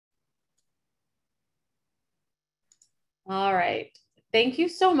All right. Thank you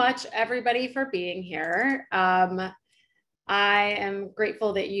so much, everybody, for being here. I am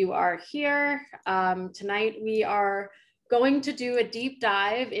grateful that you are here. Tonight, we are going to do a deep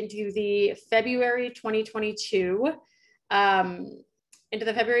dive into the February 2022,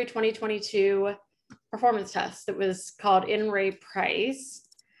 performance test that was called In-Ray Price.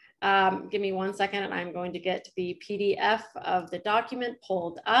 Give me 1 second and I'm going to get the PDF of the document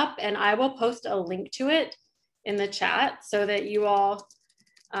pulled up, and I will post a link to it in the chat so that you all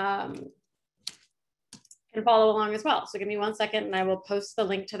can follow along as well. So give me 1 second and I will post the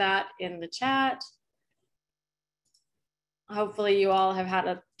link to that in the chat. Hopefully you all have had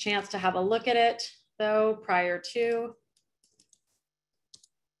a chance to have a look at it though prior to.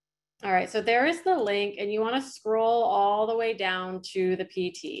 All right, so there is the link, and you want to scroll all the way down to the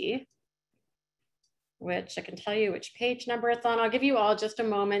PT, which I can tell you which page number it's on. I'll give you all just a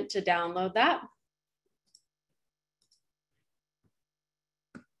moment to download that.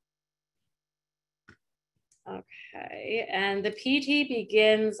 Okay, and the PT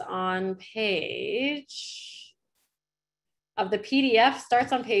begins on page of the PDF,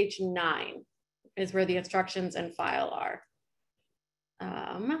 starts on page 9, is where the instructions and file are.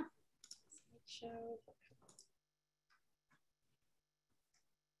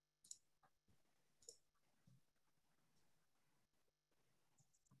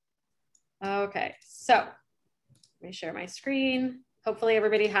 Okay, so let me share my screen. Hopefully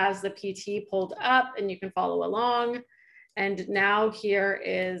everybody has the PT pulled up and you can follow along. And now here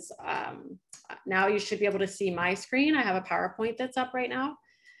is, now you should be able to see my screen. I have a PowerPoint that's up right now.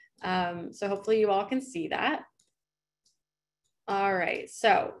 So hopefully you all can see that. All right,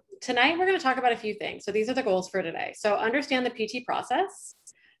 so tonight we're going to talk about a few things. So these are the goals for today. So understand the PT process,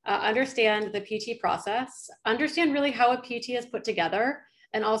 understand understand really how a PT is put together,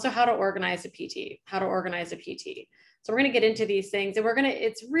 and also how to organize a PT, So we're going to get into these things, and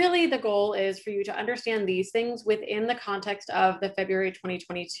it's really, the goal is for you to understand these things within the context of the February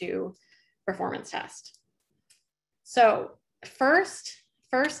 2022 performance test. So first,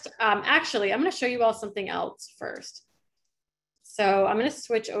 actually, I'm going to show you all something else first. So I'm going to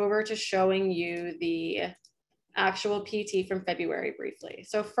switch over to showing you the actual PT from February briefly.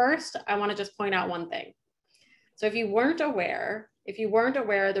 So first, I want to just point out one thing. So if you weren't aware,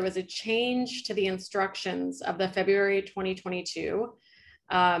 there was a change to the instructions of the February 2022.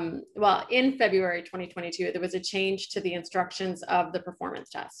 Well, in February 2022, there was a change to the instructions of the performance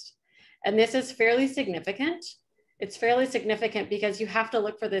test. And this is fairly significant. It's fairly significant because you have to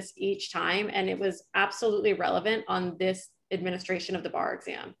look for this each time, and it was absolutely relevant on this administration of the bar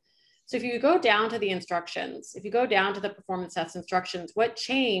exam. So if you go down to the instructions, if you go down to the performance test instructions, what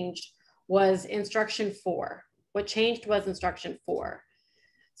changed was instruction 4. What changed was instruction 4.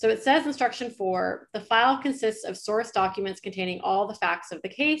 So it says instruction 4, the file consists of source documents containing all the facts of the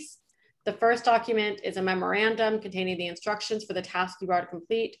case. The first document is a memorandum containing the instructions for the task you are to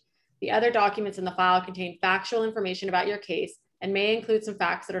complete. The other documents in the file contain factual information about your case and may include some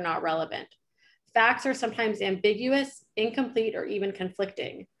facts that are not relevant. Facts are sometimes ambiguous, incomplete, or even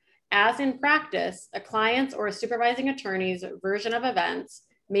conflicting. As in practice, a client's or a supervising attorney's version of events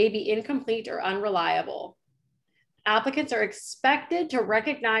may be incomplete or unreliable. Applicants are expected to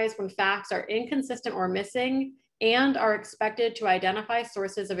recognize when facts are inconsistent or missing, and are expected to identify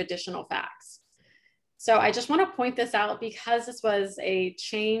sources of additional facts. So I just want to point this out because this was a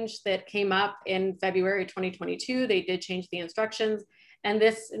change that came up in February 2022. They did change the instructions, and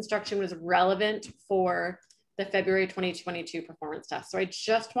this instruction was relevant for the February 2022 performance test. So I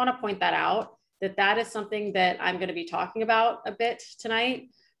just want to point that out, that is something that I'm going to be talking about a bit tonight.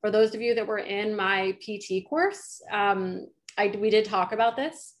 For those of you that were in my PT course, we did talk about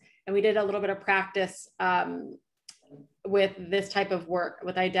this, and we did a little bit of practice with this type of work,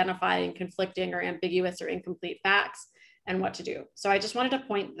 with identifying conflicting or ambiguous or incomplete facts and what to do. So I just wanted to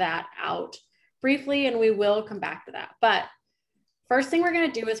point that out briefly, and we will come back to that. But first thing we're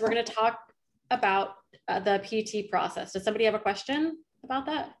going to do is we're going to talk about the PT process. Does somebody have a question about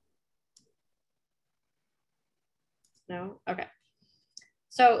that? No? Okay.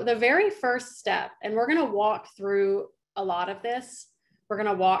 So the very first step, and we're going to walk through a lot of this. We're going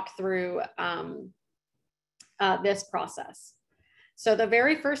to walk through this process. So the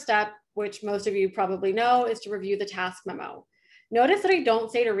very first step, which most of you probably know, is to review the task memo. Notice that I don't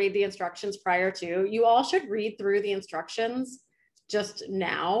say to read the instructions prior to. You all should read through the instructions just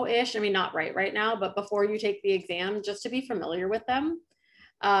now-ish. I mean, not right now, but before you take the exam, just to be familiar with them.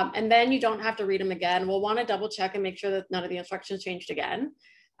 And then you don't have to read them again. We'll want to double check and make sure that none of the instructions changed again.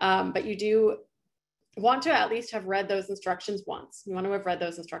 But you do want to at least have read those instructions once. You want to have read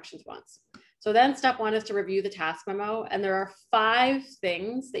those instructions once. So then step one is to review the task memo. And there are 5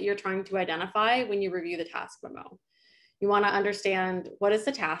 things that you're trying to identify when you review the task memo. You want to understand, what is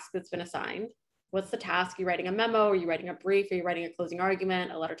the task that's been assigned? What's the task? Are you writing a memo? Are you writing a brief? Are you writing a closing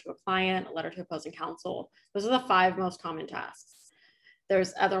argument, a letter to a client, a letter to opposing counsel? Those are the 5 most common tasks.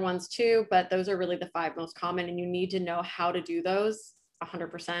 There's other ones too, but those are really the 5 most common, and you need to know how to do those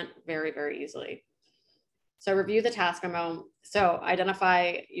 100% very, very easily. So review the task memo. So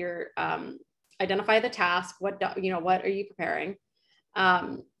identify the task. What are you preparing?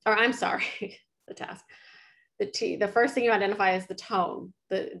 Or I'm sorry, the task. The first thing you identify is the tone.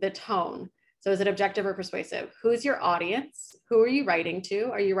 The tone. So is it objective or persuasive? Who's your audience? Who are you writing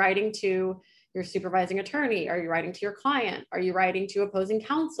to? Are you writing to your supervising attorney? Are you writing to your client? Are you writing to opposing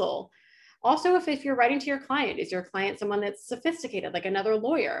counsel? Also, if you're writing to your client, is your client someone that's sophisticated, like another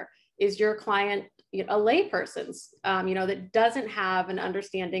lawyer? Is your client a layperson, that doesn't have an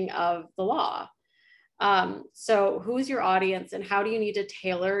understanding of the law? So who's your audience, and how do you need to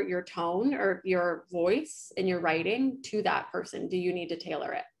tailor your tone or your voice in your writing to that person? Do you need to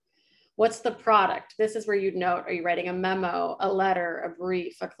tailor it? What's the product? This is where you'd note, are you writing a memo, a letter, a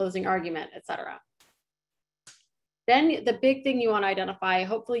brief, a closing argument, etc. Then the big thing you want to identify,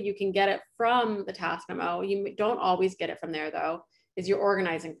 hopefully you can get it from the task memo. You don't always get it from there though, is your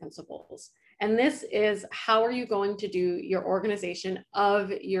organizing principles. And this is, how are you going to do your organization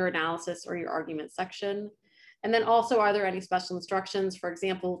of your analysis or your argument section? And then also, are there any special instructions, for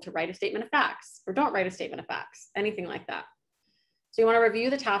example, to write a statement of facts or don't write a statement of facts, anything like that. So you want to review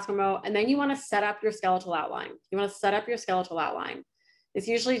the task memo, and then you want to set up your skeletal outline. You want to set up your skeletal outline. It's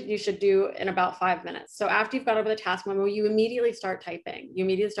usually you should do in about 5 minutes. So after you've gone over the task memo, you immediately start typing. You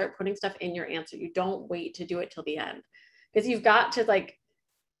immediately start putting stuff in your answer. You don't wait to do it till the end, because you've got to, like,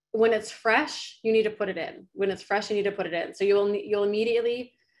 when it's fresh, you need to put it in. When it's fresh, you need to put it in. So you'll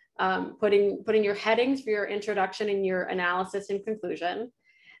immediately put in your headings for your introduction and your analysis and conclusion.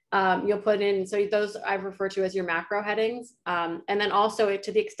 You'll put in, so those I refer to as your macro headings. And then also,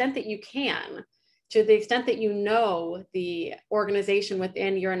 to the extent that you can, to the extent that you know the organization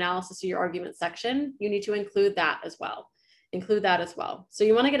within your analysis or your argument section, you need to include that as well. So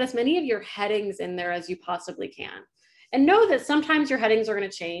you want to get as many of your headings in there as you possibly can. And know that sometimes your headings are going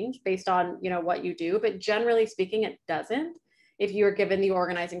to change based on what you do, but generally speaking, it doesn't if you're given the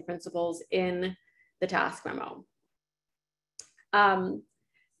organizing principles in the task memo.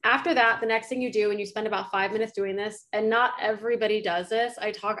 After that, the next thing you do, and you spend about 5 minutes doing this, and not everybody does this.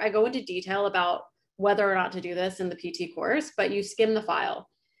 I go into detail about whether or not to do this in the PT course, but you skim the file.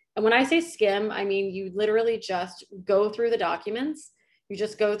 And when I say skim, I mean you literally just go through the documents. You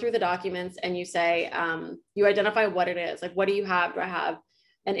just go through the documents and you say, you identify what it is. Like, what do you have? Do I have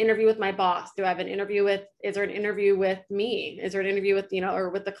an interview with my boss? Do I have an interview with, is there an interview with me? Is there an interview with, or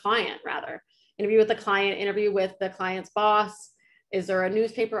with the client rather? Interview with the client, interview with the client's boss. Is there a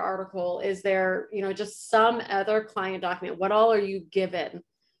newspaper article? Is there, just some other client document? What all are you given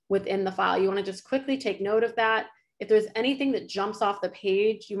within the file? You want to just quickly take note of that. If there's anything that jumps off the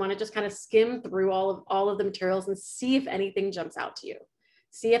page, you want to just kind of skim through all of the materials and see if anything jumps out to you.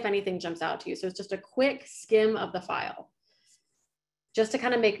 So it's just a quick skim of the file, just to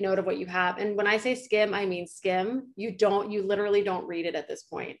kind of make note of what you have. And when I say skim, I mean skim. You literally don't read it at this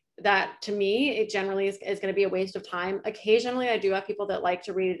point. That, to me, it generally is going to be a waste of time. Occasionally I do have people that like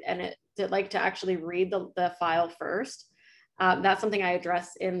to read that like to actually read the file first. That's something I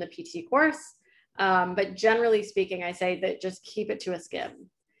address in the PT course. But generally speaking, I say that just keep it to a skim.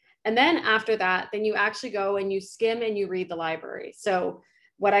 And then after that, then you actually go and you skim and you read the library. So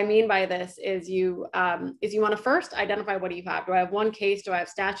what I mean by this is you want to first identify, what do you have? Do I have one case? Do I have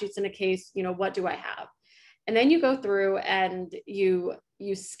statutes in a case? What do I have? And then you go through and you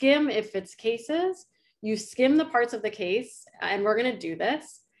skim, if it's cases, you skim the parts of the case, and we're going to do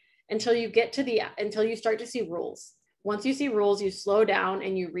this until you start to see rules. Once you see rules, you slow down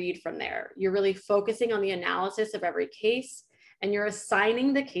and you read from there. You're really focusing on the analysis of every case, and you're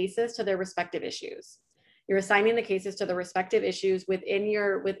assigning the cases to their respective issues. You're assigning the cases to the respective issues within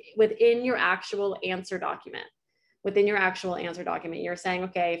your actual answer document. You're saying,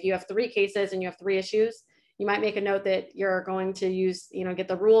 okay, if you have 3 cases and you have 3 issues, you might make a note that you're going to use, get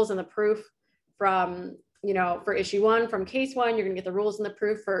the rules and the proof from, for issue 1 from case 1, you're going to get the rules and the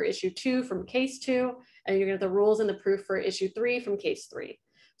proof for issue 2 from case 2, and you're going to get the rules and the proof for issue 3 from case 3.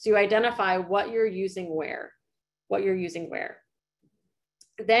 So you identify what you're using where.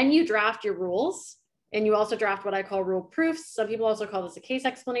 Then you draft your rules. And you also draft what I call rule proofs. Some people also call this a case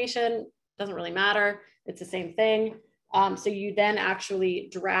explanation. Doesn't really matter. It's the same thing. So you then actually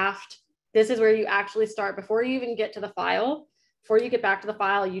draft. This is where you actually start, before you even get to the file. before you get back to the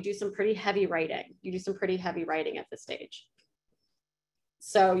file, you do some pretty heavy writing. You do some pretty heavy writing at this stage.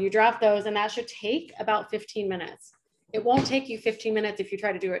 So you draft those, and that should take about 15 minutes. It won't take you 15 minutes if you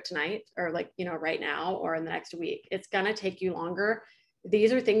try to do it tonight or like, you know, right now or in the next week. It's going to take you longer.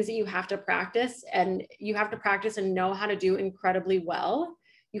 These are things that you have to practice, and you have to practice and know how to do incredibly well.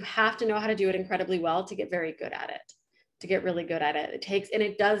 You have to know how to do it incredibly well to get very good at it, to get really good at it.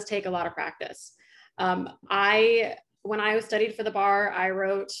 It does take a lot of practice. When I was studied for the bar, I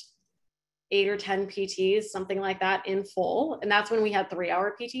wrote 8 or 10 PTs, something like that, in full. And that's when we had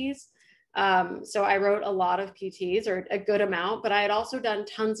 3-hour PTs. So I wrote a lot of PTs, or a good amount, but I had also done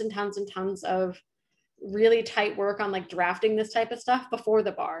tons and tons and tons of really tight work on like drafting this type of stuff before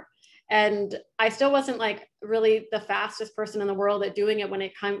the bar. And I still wasn't like really the fastest person in the world at doing it when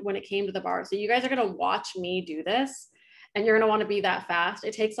it came to the bar. So you guys are going to watch me do this, and you're going to want to be that fast.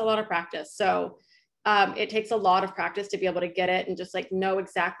 It takes a lot of practice. So it takes a lot of practice to be able to get it and just like know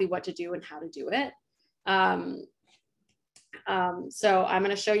exactly what to do and how to do it. So I'm going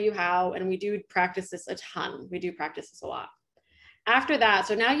to show you how, and we do practice this a ton. We do practice this a lot. After that,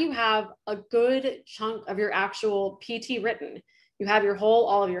 so now you have a good chunk of your actual PT written. You have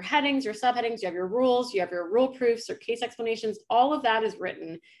all of your headings, your subheadings, you have your rules, you have your rule proofs or case explanations, all of that is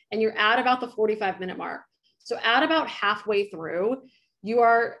written, and you're at about the 45-minute mark. So at about halfway through, you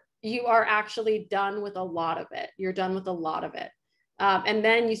are actually done with a lot of it. You're done with a lot of it. And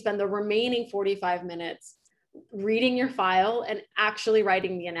then you spend the remaining 45 minutes reading your file and actually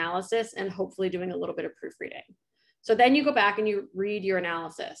writing the analysis and hopefully doing a little bit of proofreading. So then you go back and you read your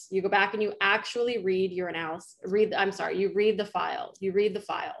analysis. You go back and you actually read your analysis, you read the file. You read the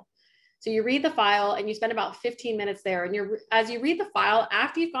file. So you read the file and you spend about 15 minutes there. And as you read the file,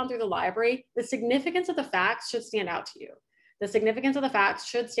 after you've gone through the library, the significance of the facts should stand out to you. The significance of the facts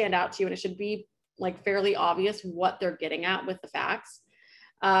should stand out to you, and it should be like fairly obvious what they're getting at with the facts.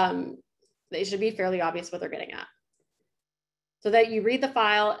 They should be fairly obvious what they're getting at. So that you read the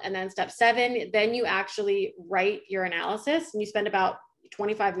file, and then step 7, then you actually write your analysis, and you spend about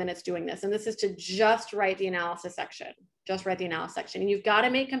 25 minutes doing this. And this is to just write the analysis section, And you've got to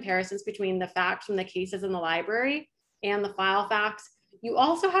make comparisons between the facts from the cases in the library and the file facts. You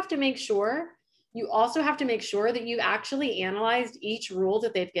also have to make sure that you've actually analyzed each rule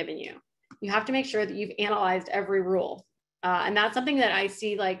that they've given you. You have to make sure that you've analyzed every rule. And that's something that I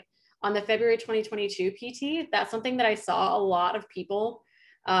see like on the February 2022 PT, that's something that I saw a lot of people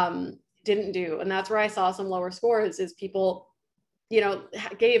didn't do. And that's where I saw some lower scores, is people, you know,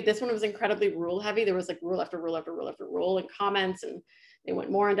 this one was incredibly rule heavy. There was like rule after rule after rule after rule and comments, and they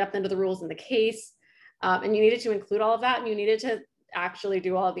went more in depth into the rules in the case. And you needed to include all of that, and you needed to actually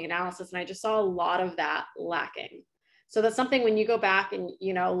do all of the analysis. And I just saw a lot of that lacking. So that's something when you go back and,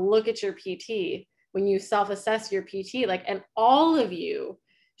 you know, look at your PT, when you self-assess your PT, like, and all of you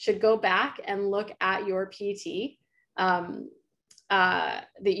should go back and look at your PT that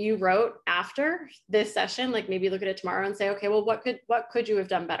you wrote after this session. Like maybe look at it tomorrow and say, okay, well, what could you have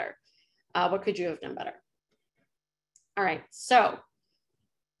done better? What could you have done better? All right, so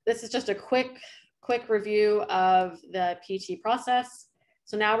this is just a quick review of the PT process.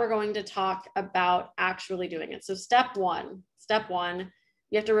 So now we're going to talk about actually doing it. So step one,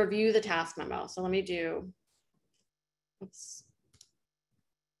 you have to review the task memo. So let me do, oops.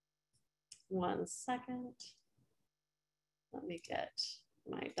 1 second. Let me get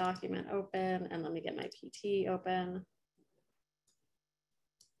my document open, and let me get my PT open.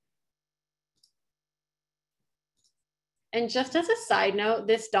 And just as a side note,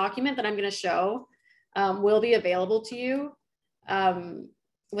 this document that I'm going to show will be available to you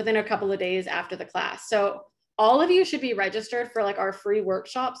within a couple of days after the class. So all of you should be registered for like our free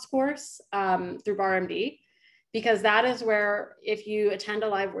workshops course through BarMD. Because that is where, if you attend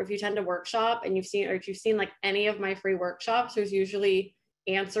a workshop and you've seen like any of my free workshops, there's usually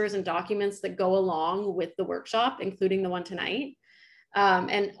answers and documents that go along with the workshop, including the one tonight.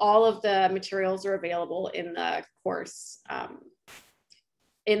 And all of the materials are available in the course,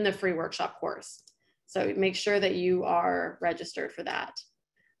 in the free workshop course. So make sure that you are registered for that.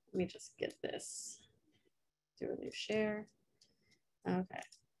 Let me just get this, do a new share. Okay.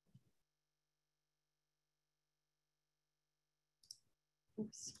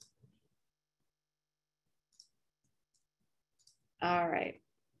 Oops. All right.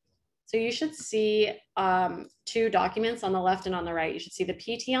 So you should see 2 documents on the left and on the right. You should see the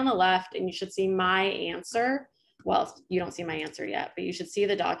PT on the left, and you should see my answer. Well, you don't see my answer yet, but you should see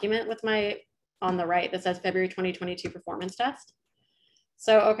the document with my on the right that says February 2022 performance test.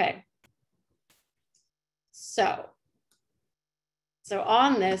 So, okay. So So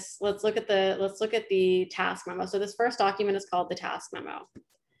on this, let's look at the task memo. So this first document is called the task memo.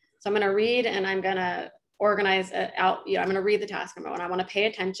 So I'm going to read and I'm going to organize it out. I'm going to read the task memo and I want to pay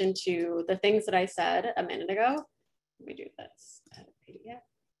attention to the things that I said a minute ago. Let me do this. PDF.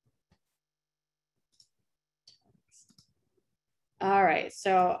 All right,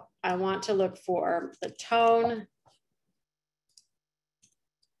 so I want to look for the tone,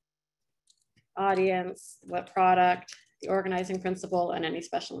 audience, what product, the organizing principle, and any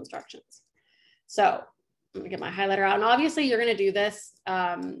special instructions. So let me get my highlighter out. And obviously you're gonna do this,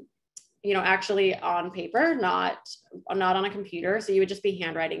 actually on paper, not on a computer. So you would just be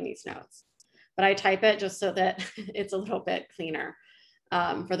handwriting these notes. But I type it just so that it's a little bit cleaner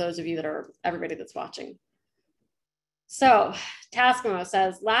for those of you everybody that's watching. So task memo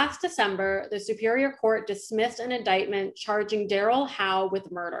says, last December, the Superior Court dismissed an indictment charging Daryl Howe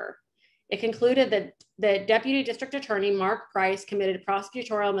with murder. It concluded that the Deputy District Attorney, Mark Price, committed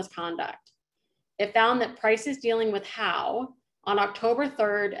prosecutorial misconduct. It found that Price's dealing with Howe on October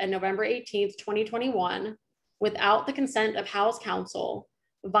 3rd and November 18th, 2021, without the consent of Howe's counsel,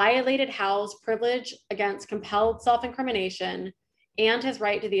 violated Howe's privilege against compelled self-incrimination and his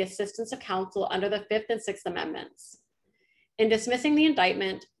right to the assistance of counsel under the 5th and 6th Amendments. In dismissing the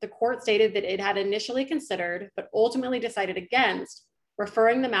indictment, the court stated that it had initially considered, but ultimately decided against,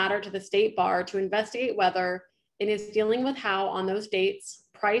 referring the matter to the state bar to investigate whether, in his dealing with Howe on those dates,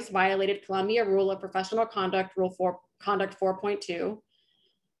 Price violated Columbia Rule of Professional Conduct, Conduct 4.2.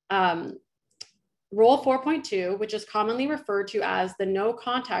 Rule 4.2, which is commonly referred to as the no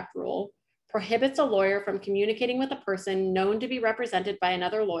contact rule, prohibits a lawyer from communicating with a person known to be represented by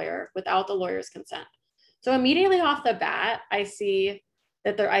another lawyer without the lawyer's consent. So immediately off the bat, I see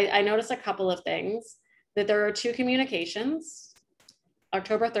that I notice a couple of things, that there are 2 communications,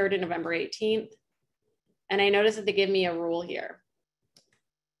 October 3rd and November 18th. And I notice that they give me a rule here.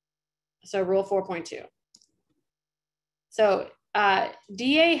 So rule 4.2. So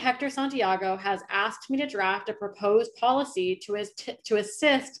DA Hector Santiago has asked me to draft a proposed policy to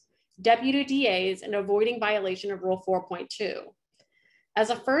assist deputy DAs in avoiding violation of rule 4.2. As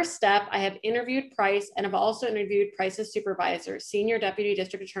a first step, I have interviewed Price and have also interviewed Price's supervisor, Senior Deputy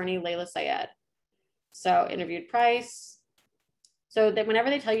District Attorney Layla Sayed. So interviewed Price. So that whenever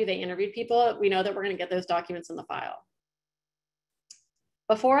they tell you they interviewed people, we know that we're going to get those documents in the file.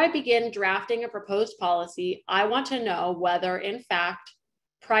 Before I begin drafting a proposed policy, I want to know whether, in fact,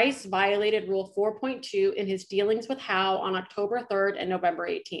 Price violated Rule 4.2 in his dealings with Howe on October 3rd and November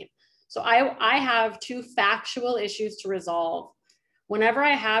 18th. So I have 2 factual issues to resolve. Whenever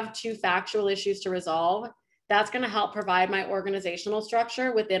I have 2 factual issues to resolve, that's going to help provide my organizational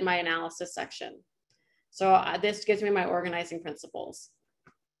structure within my analysis section. So this gives me my organizing principles.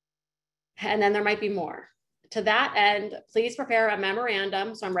 And then there might be more. To that end, please prepare a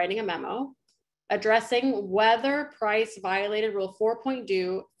memorandum, so I'm writing a memo, addressing whether Price violated Rule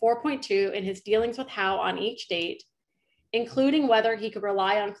 4.2 in his dealings with Howe on each date, including whether he could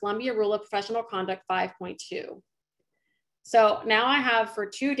rely on Columbia Rule of Professional Conduct 5.2. So now I have, for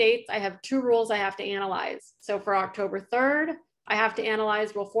 2 dates, I have 2 rules I have to analyze. So for October 3rd, I have to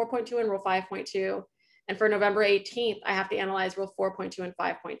analyze Rule 4.2 and Rule 5.2. And for November 18th, I have to analyze Rule 4.2 and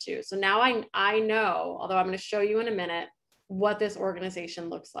 5.2. So now I know, although I'm going to show you in a minute, what this organization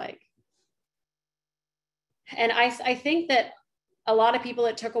looks like. And I think that a lot of people,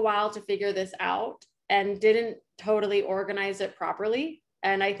 it took a while to figure this out and didn't totally organize it properly.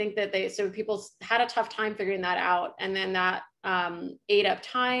 And I think that people had a tough time figuring that out. And then that ate up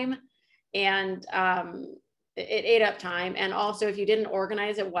time, and it ate up time. And also, if you didn't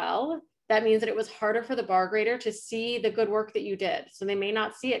organize it well, that means that it was harder for the bar grader to see the good work that you did. So they may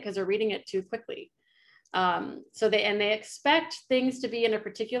not see it because they're reading it too quickly. So they expect things to be in a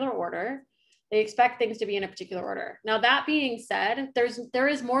particular order. Now, that being said, there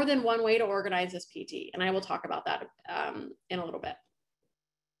is more than one way to organize this PT, and I will talk about that in a little bit.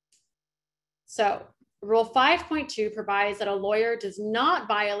 So Rule 5.2 provides that a lawyer does not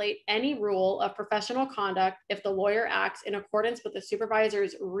violate any rule of professional conduct if the lawyer acts in accordance with the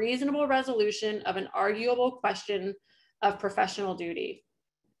supervisor's reasonable resolution of an arguable question of professional duty.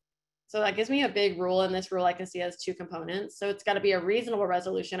 So that gives me a big rule, and this rule I can see has 2 components. So it's got to be a reasonable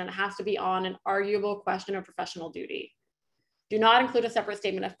resolution, and it has to be on an arguable question of professional duty. Do not include a separate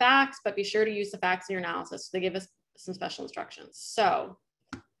statement of facts, but be sure to use the facts in your analysis. So they give us some special instructions. So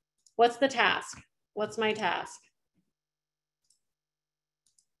what's the task? What's my task?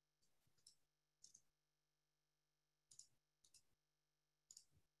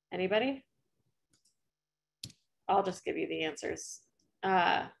 Anybody? I'll just give you the answers.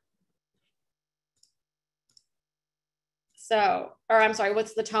 So, or I'm sorry,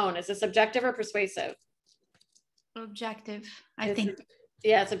 what's the tone? Is this objective or persuasive? Objective, I think.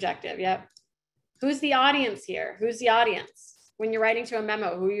 Yeah, it's objective. Yep. Who's the audience here? Who's the audience? When you're writing to a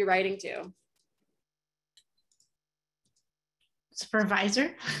memo, who are you writing to?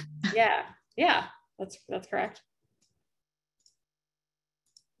 Supervisor. Yeah, yeah, that's correct.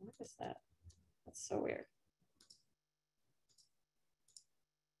 What is that? That's so weird.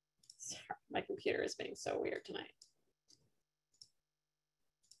 Sorry, my computer is being so weird tonight.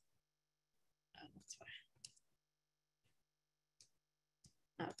 Oh, that's fine.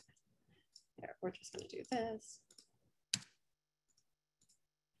 Okay. Here, we're just going to do this.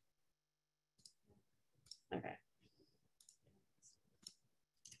 Okay.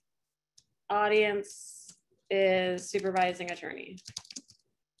 Audience is supervising attorney.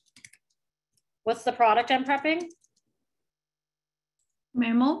 What's the product I'm prepping?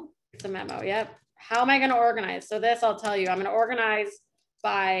 Memo. It's a memo. Yep. How am I going to organize? So this, I'll tell you, I'm going to organize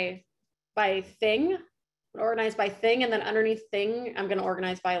by thing, organize by thing, and then underneath thing, I'm going to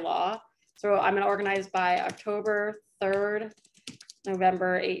organize by law. So I'm going to organize by October 3rd,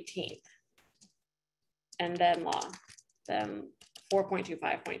 November 18th, and then law, then 4.2,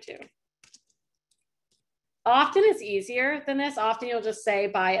 5.2. Often it's easier than this. Often you'll just say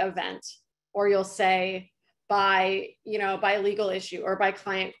by event, or you'll say by, you know, by legal issue or by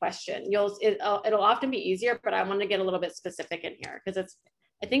client question. It'll often be easier, but I want to get a little bit specific in here because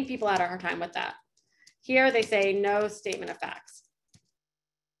I think people had a hard time with that. Here they say no statement of facts.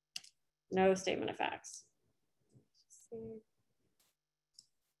 No statement of facts.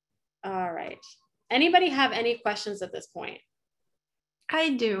 All right. Anybody have any questions at this point?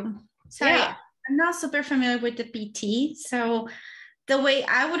 I do. Sorry, yeah. I'm not super familiar with the PT. So the way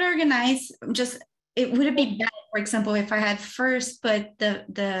I would organize, would it be better, for example, if I had first but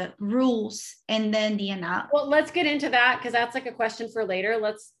the rules and then the analysis? Well, let's get into that because that's like a question for later.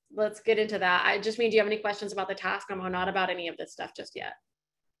 Let's get into that. I just mean, do you have any questions about the task memo? Not about any of this stuff just yet.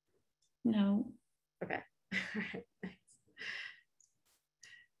 No. Okay. All right.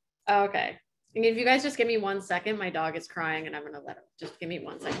 Okay. And if you guys just give me 1 second, my dog is crying and I'm going to let him. Just give me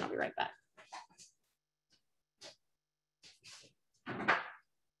 1 second. I'll be right back.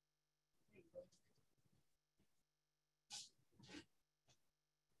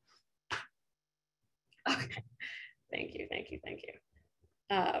 Okay. Thank you. Thank you. Thank you.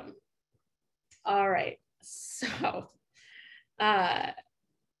 All right. So,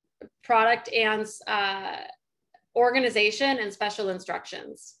 product and organization and special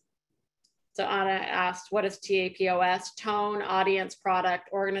instructions. So Anna asked, what is TAPOS? Tone, audience, product,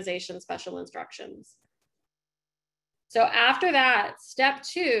 organization, special instructions. So after that, step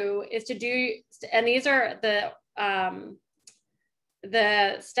 2 is to do, and these are the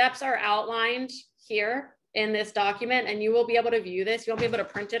steps are outlined here in this document, and you will be able to view this. You won't be able to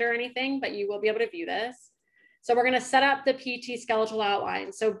print it or anything, but you will be able to view this. So we're going to set up the PT skeletal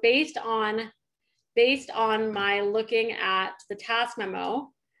outline. So based on my looking at the task memo,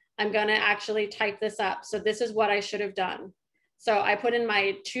 I'm going to actually type this up. So this is what I should have done. So I put in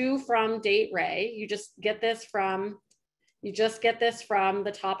my to from date Ray. You just get this from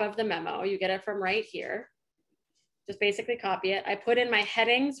the top of the memo. You get it from right here. Just basically copy it. I put in my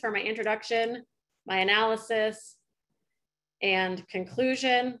headings for my introduction, my analysis, and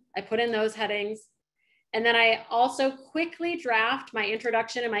conclusion. I put in those headings. And then I also quickly draft my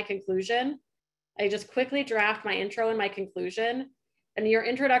introduction and my conclusion. I just quickly draft my intro and my conclusion. And your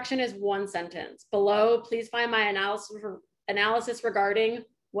introduction is 1 sentence. Below, please find my analysis regarding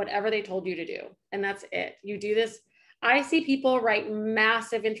whatever they told you to do. And that's it. You do this. I see people write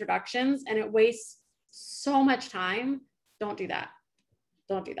massive introductions and it wastes so much time. Don't do that.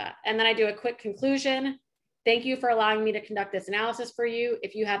 Don't do that. And then I do a quick conclusion. Thank you for allowing me to conduct this analysis for you.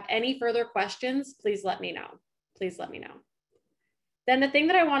 If you have any further questions, please let me know. Please let me know. Then the thing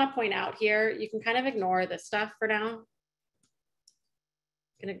that I want to point out here, you can kind of ignore this stuff for now.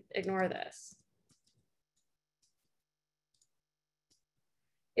 I'm going to ignore this.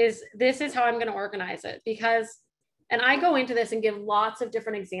 This is how I'm going to organize it because, and I go into this and give lots of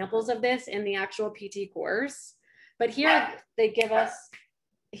different examples of this in the actual PT course, but here they give us,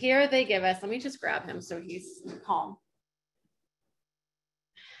 let me just grab him so he's calm.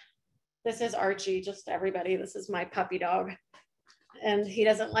 This is Archie, just everybody. This is my puppy dog. And he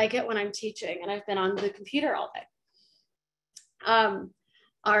doesn't like it when I'm teaching and I've been on the computer all day.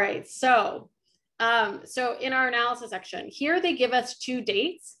 All right, so in our analysis section, here they give us 2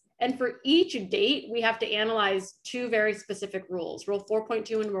 dates. And for each date, we have to analyze 2 very specific rules, Rule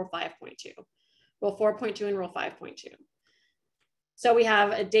 4.2 and Rule 5.2. Rule 4.2 and Rule 5.2. So we have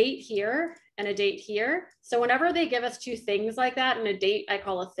a date here and a date here. So whenever they give us two things like that, and a date I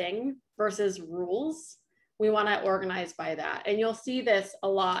call a thing versus rules, we want to organize by that. And you'll see this a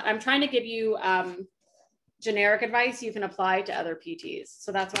lot. I'm trying to give you generic advice you can apply to other PTs.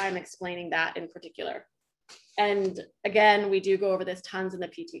 So that's why I'm explaining that in particular. And again, we do go over this tons in the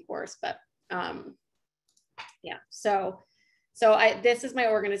PT course, but yeah. So this is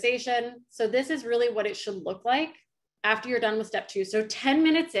my organization. So this is really what it should look like after you're done with step 2. So 10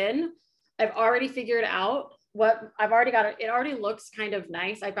 minutes in, I've already figured out what I've already got. It already looks kind of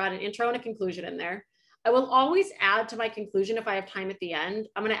nice. I've got an intro and a conclusion in there. I will always add to my conclusion if I have time at the end.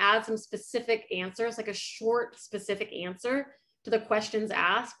 I'm going to add some specific answers, like a short specific answer to the questions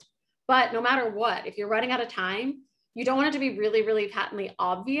asked. But no matter what, if you're running out of time, you don't want it to be really, really patently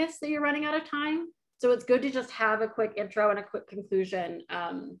obvious that you're running out of time. So it's good to just have a quick intro and a quick conclusion,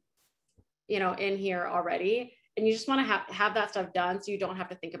 you know, in here already. And you just want to have that stuff done so you don't have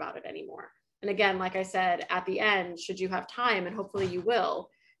to think about it anymore. And again, like I said, at the end, should you have time, and hopefully you will,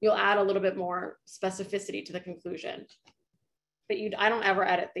 you'll add a little bit more specificity to the conclusion. But I don't ever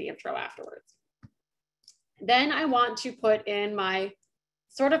edit the intro afterwards. Then I want to put in my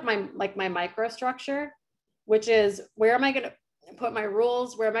sort of my microstructure, which is where am I going to put my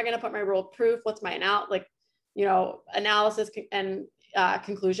rules? Where am I going to put my rule proof? What's my analysis and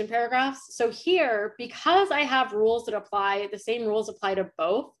conclusion paragraphs. So here, because I have rules that apply, the same rules apply to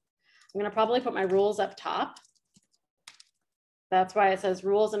both, I'm going to probably put my rules up top. That's why it says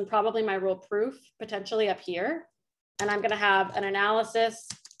rules, and probably my rule proof potentially up here. And I'm going to have an analysis,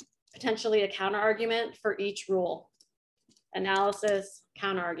 potentially a counter argument for each rule. Analysis,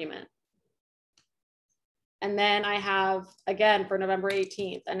 counter argument. And then I have, again, for November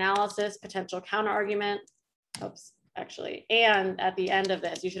 18th, analysis, potential counter argument. Oops, actually. And at the end of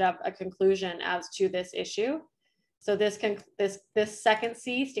this, you should have a conclusion as to this issue. So this second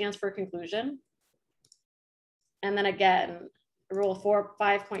C stands for conclusion. And then again, rule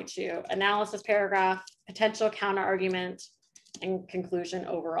 5.2, analysis paragraph, potential counter argument, and conclusion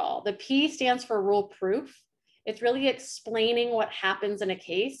overall. The P stands for rule proof. It's really explaining what happens in a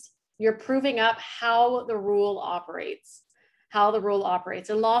case. You're proving up how the rule operates,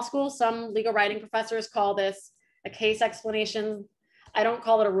 In law school, some legal writing professors call this a case explanation. I don't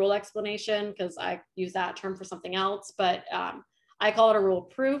call it a rule explanation because I use that term for something else, but I call it a rule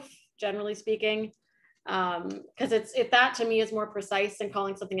proof, generally speaking, because that to me is more precise than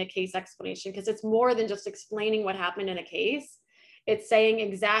calling something a case explanation, because it's more than just explaining what happened in a case. It's saying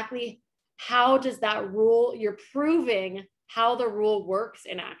exactly how does that rule, you're proving how the rule works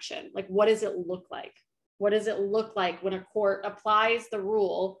in action. Like, what does it look like? What does it look like when a court applies the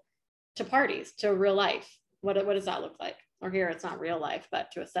rule to parties, to real life? What does that look like? Or here, it's not real life,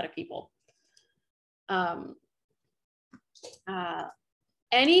 but to a set of people.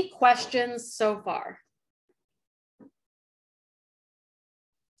 Any questions so far?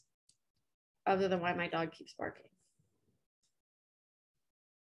 Other than why my dog keeps barking.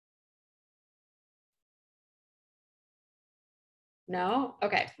 No?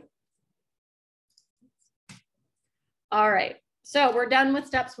 Okay. All right. So we're done with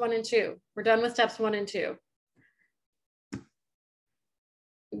steps 1 and 2.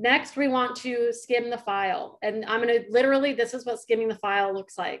 Next, we want to skim the file. And I'm going to literally, this is what skimming the file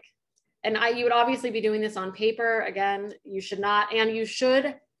looks like. And you would obviously be doing this on paper. Again, you should not, and you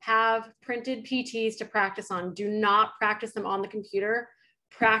should have printed PTs to practice on. Do not practice them on the computer.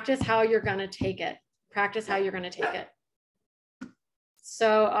 Practice how you're going to take it.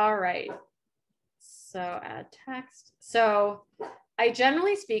 So, all right. So add text. So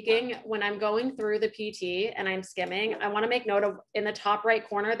generally speaking, when I'm going through the PT and I'm skimming, I want to make note of in the top right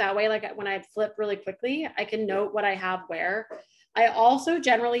corner. That way, like when I flip really quickly, I can note what I have where. I also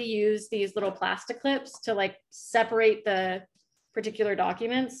generally use these little plastic clips to like separate the particular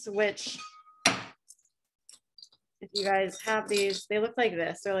documents, which if you guys have these, they look like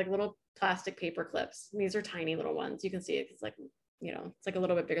this. They're like little plastic paper clips. These are tiny little ones. You can see it. It's like, you know, it's like a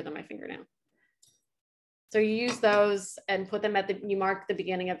little bit bigger than my fingernail. So you use those and put them you mark the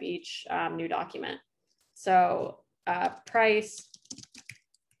beginning of each new document. So price,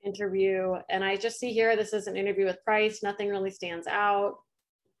 interview, and I just see here, this is an interview with Price. Nothing really stands out.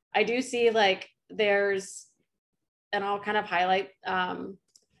 I do see like there's, and I'll kind of highlight,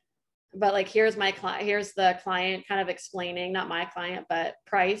 but like here's the client kind of explaining, not my client, but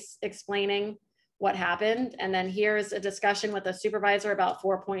Price explaining what happened. And then here's a discussion with a supervisor about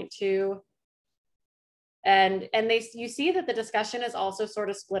 4.2. And you see that the discussion is also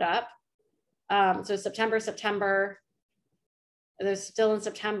sort of split up. So September, they're still in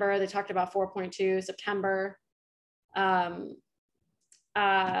September. They talked about 4.2, September.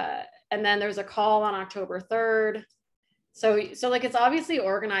 And then there's a call on October 3rd. So like it's obviously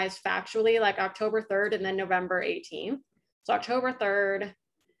organized factually, like October 3rd and then November 18th. So October 3rd,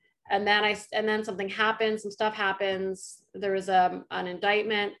 and then something happens, some stuff happens. There was an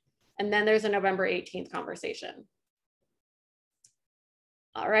indictment, and then there's a November 18th conversation.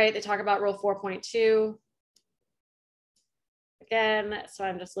 All right, they talk about Rule 4.2. Again, so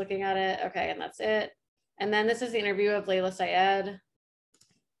I'm just looking at it. Okay, and that's it. And then this is the interview of Layla Syed.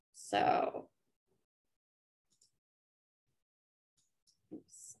 So,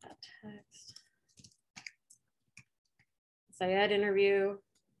 oops, that text. Syed interview.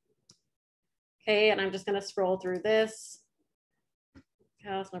 Okay, and I'm just gonna scroll through this. Okay,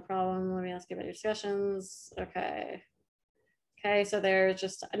 that's no problem. Let me ask you about your discussions. Okay. Okay, so there's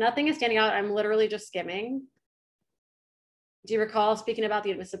just, nothing is standing out. I'm literally just skimming. Do you recall speaking about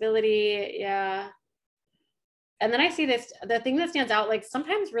the admissibility? Yeah. And then I see this, the thing that stands out, like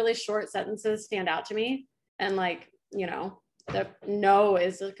sometimes really short sentences stand out to me. And like, you know, the no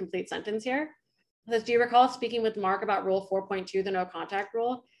is a complete sentence here. It says, do you recall speaking with Mark about Rule 4.2, the no contact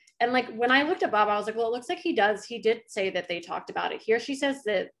rule? And like, when I looked above, I was like, well, it looks like he did say that they talked about it. Here she says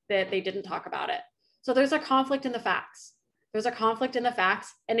that they didn't talk about it. So there's a conflict in the facts. There's a conflict in the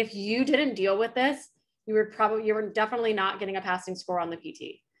facts. And if you didn't deal with this, you were definitely not getting a passing score on the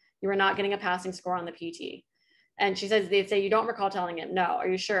PT. You were not getting a passing score on the PT. And she says, they say, you don't recall telling him. No. Are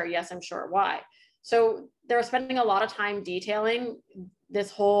you sure? Yes, I'm sure. Why? So they're spending a lot of time detailing this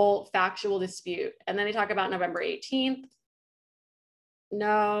whole factual dispute. And then they talk about November 18th.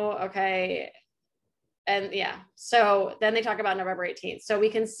 No. Okay. And yeah, so then they talk about November 18th. So we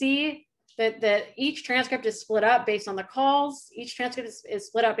can see that each transcript is split up based on the calls. Each transcript is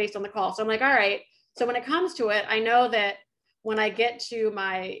split up based on the call. So I'm like, all right. So when it comes to it, I know that when I get to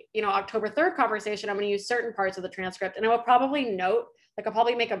my, October 3rd conversation, I'm going to use certain parts of the transcript, and I will probably note, like I'll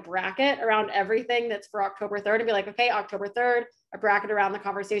probably make a bracket around everything that's for October 3rd and be like, okay, October 3rd, a bracket around the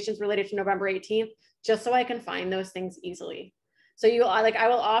conversations related to November 18th, just so I can find those things easily. So I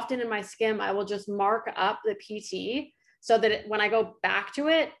will often in my skim, I will just mark up the PT so that when I go back to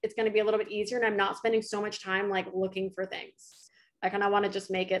it, it's going to be a little bit easier and I'm not spending so much time like looking for things. I kind of want to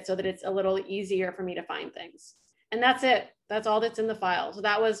just make it so that it's a little easier for me to find things. And that's it. That's all that's in the file. So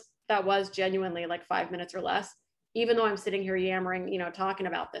that was genuinely like 5 minutes or less, even though I'm sitting here yammering, talking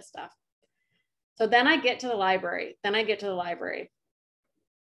about this stuff. So then I get to the library.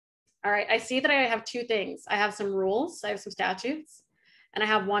 All right, I see that I have two things. I have some rules, I have some statutes, and I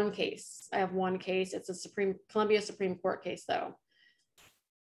have one case. It's a Columbia Supreme Court case though.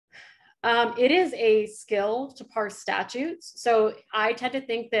 It is a skill to parse statutes. So I tend to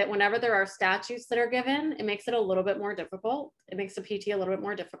think that whenever there are statutes that are given, it makes it a little bit more difficult. It makes the PT a little bit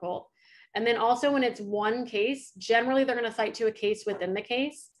more difficult. And then also when it's one case, generally they're going to cite to a case within the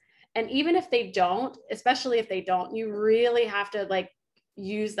case. And even if they don't, especially if they don't, you really have to like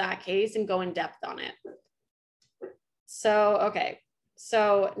use that case and go in depth on it. So, okay.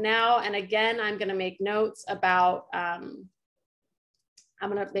 So now, and again, I'm going to make notes about,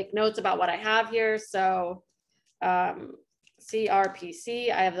 what I have here. So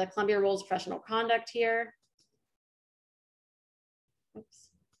CRPC, I have the Columbia Rules of Professional Conduct here. Oops.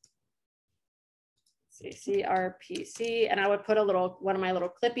 CRPC, and I would put one of my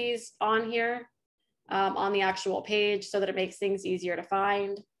little clippies on here on the actual page so that it makes things easier to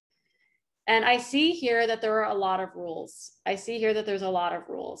find. And I see here that there are a lot of rules. There's a lot of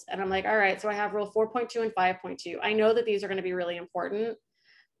rules. And I'm like, all right, so I have rule 4.2 and 5.2. I know that these are going to be really important,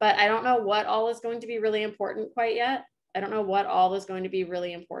 but I don't know what all is going to be really important quite yet.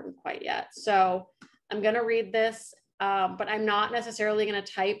 So I'm going to read this, but I'm not necessarily going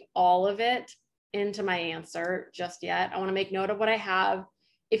to type all of it into my answer just yet. I want to make note of what I have.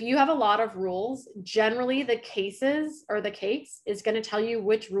 If you have a lot of rules, generally the case is going to tell you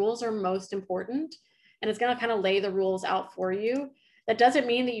which rules are most important, and it's going to kind of lay the rules out for you. That doesn't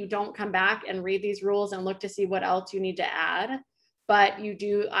mean that you don't come back and read these rules and look to see what else you need to add. But you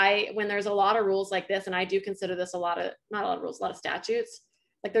do, when there's a lot of rules like this, and I do consider this not a lot of rules, a lot of statutes,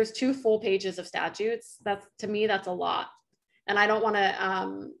 like there's 2 full pages of statutes. To me, that's a lot. And I don't want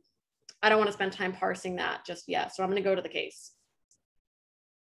to spend time parsing that just yet. So I'm going to go to the case.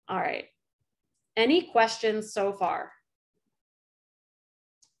 All right. Any questions so far?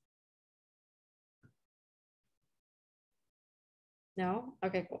 No?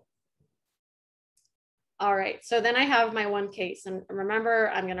 Okay, cool. All right, so then I have my one case, and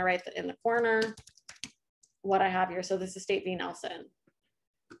remember, I'm going to write in the corner what I have here. So this is State v. Nelson.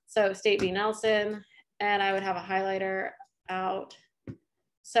 So State v. Nelson, and I would have a highlighter out.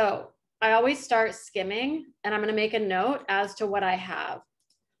 So I always start skimming, and I'm going to make a note as to what I have.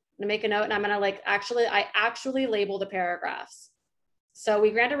 I'm going to make a note, and I'm going to I actually label the paragraphs. So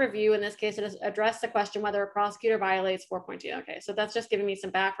we grant a review. In this case, it is address the question whether a prosecutor violates 4.2. Okay, so that's just giving me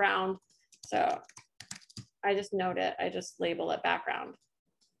some background. So I just note it. I just label it background.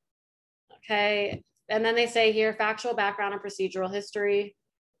 Okay, and then they say here, factual background and procedural history.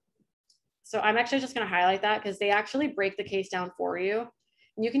 So I'm actually just going to highlight that because they actually break the case down for you.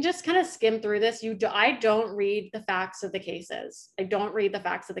 And you can just kind of skim through this. I don't read the facts of the cases. I don't read the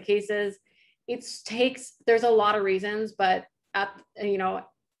facts of the cases. There's a lot of reasons, but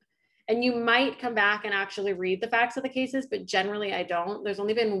and you might come back and actually read the facts of the cases, but generally I don't. There's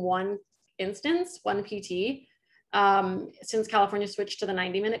only been one instance, one PT, since California switched to the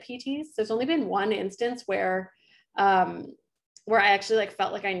 90-minute PTs. There's only been one instance where I actually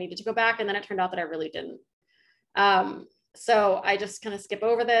felt like I needed to go back, and then it turned out that I really didn't. So I just kind of skip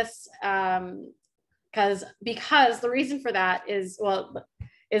over this because the reason for that is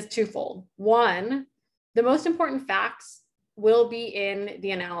twofold. One, the most important facts will be in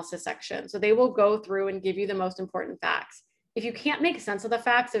the analysis section. So they will go through and give you the most important facts. If you can't make sense of the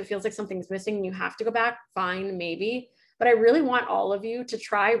facts, if it feels like something's missing and you have to go back, fine, maybe. But I really want all of you to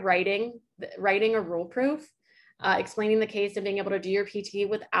try writing a rule proof, explaining the case and being able to do your PT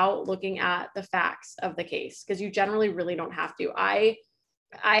without looking at the facts of the case, because you generally really don't have to. I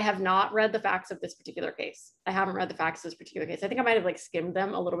have not read the facts of this particular case. I haven't read the facts of this particular case. I think I might have skimmed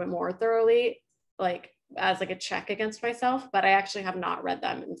them a little bit more thoroughly, as a check against myself, but I actually have not read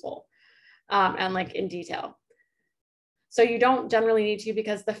them in full and in detail. So you don't generally need to,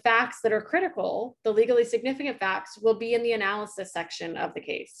 because the facts that are critical, the legally significant facts, will be in the analysis section of the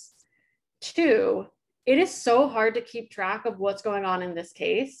case. Two, it is so hard to keep track of what's going on in this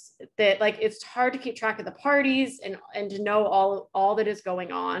case that it's hard to keep track of the parties and to know all that is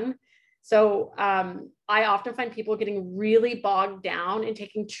going on. So I often find people getting really bogged down and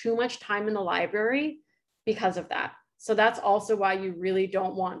taking too much time in the library because of that. So that's also why you really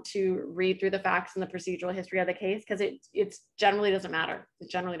don't want to read through the facts and the procedural history of the case, because it generally doesn't matter. It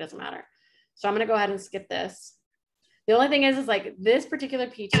generally doesn't matter. So I'm going to go ahead and skip this. The only thing is this particular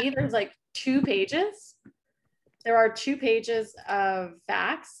PT, there's 2 pages. There are 2 pages of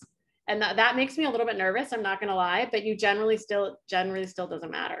facts, and that makes me a little bit nervous. I'm not going to lie, but you generally still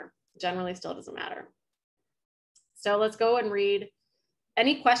doesn't matter. Generally still doesn't matter. So let's go and read.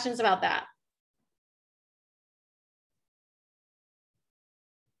 Any questions about that?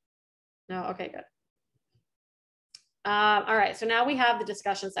 No? Okay, good. All right, so now we have the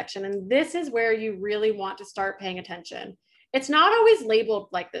discussion section, and this is where you really want to start paying attention. It's not always labeled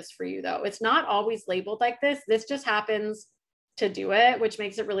like this for you, though. It's not always labeled like this. This just happens to do it, which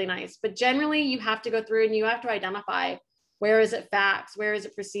makes it really nice. But generally, you have to go through and you have to identify, where is it facts, where is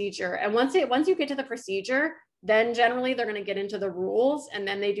it procedure? And once you get to the procedure, then generally they're going to get into the rules, and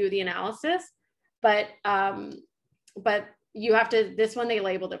then they do the analysis. But you have to, this one, they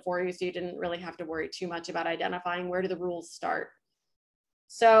labeled it for you, so you didn't really have to worry too much about identifying where do the rules start.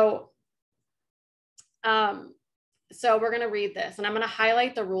 So we're going to read this, and I'm going to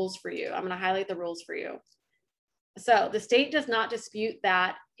highlight the rules for you. So the state does not dispute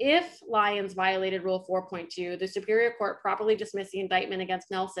that if Lyons violated Rule 4.2, the Superior Court properly dismissed the indictment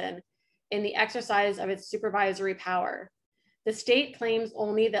against Nelson in the exercise of its supervisory power. The state claims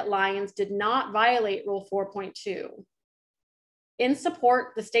only that Lyons did not violate Rule 4.2. In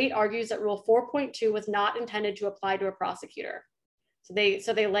support, the state argues that Rule 4.2 was not intended to apply to a prosecutor. So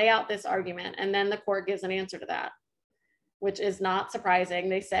they lay out this argument, and then the court gives an answer to that, which is not surprising.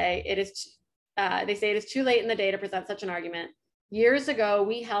 They say it is too late in the day to present such an argument. Years ago,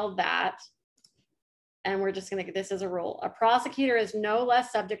 we held that, and we're just going to get this as a rule. A prosecutor is no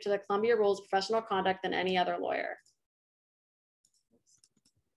less subject to the Columbia Rules of Professional Conduct than any other lawyer.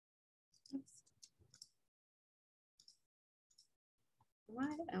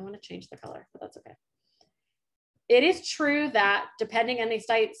 I want to change the color, but that's okay. It is true that depending on the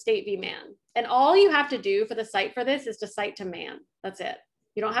state v. Mann, and all you have to do for the cite for this is to cite to Mann. That's it.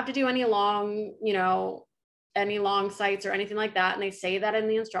 You don't have to do any long, any long cites or anything like that. And they say that in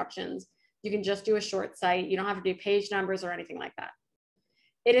the instructions. You can just do a short cite. You don't have to do page numbers or anything like that.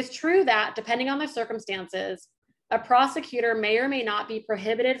 It is true that depending on the circumstances, a prosecutor may or may not be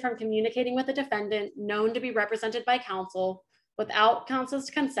prohibited from communicating with a defendant known to be represented by counsel without counsel's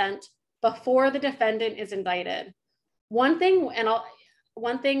consent before the defendant is indicted. One thing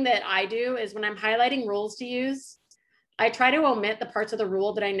that I do is when I'm highlighting rules to use, I try to omit the parts of the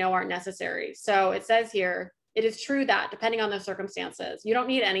rule that I know aren't necessary. So it says here, it is true that depending on the circumstances, you don't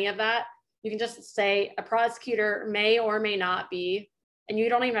need any of that. You can just say a prosecutor may or may not be And you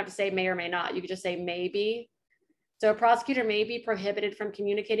don't even have to say may or may not. You could just say may be. So a prosecutor may be prohibited from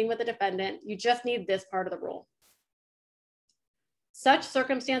communicating with the defendant. You just need this part of the rule. Such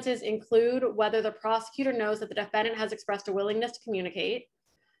circumstances include whether the prosecutor knows that the defendant has expressed a willingness to communicate,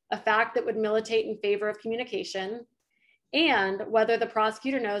 a fact that would militate in favor of communication, and whether the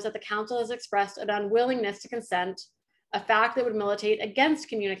prosecutor knows that the counsel has expressed an unwillingness to consent, a fact that would militate against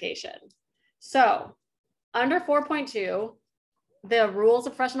communication. So under 4.2, the rules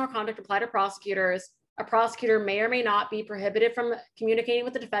of professional conduct apply to prosecutors. A prosecutor may or may not be prohibited from communicating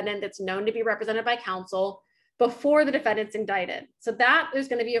with the defendant that's known to be represented by counsel before the defendant's indicted. So that there's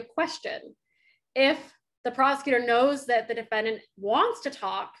going to be a question. If the prosecutor knows that the defendant wants to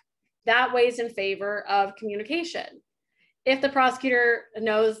talk, that weighs in favor of communication. If the prosecutor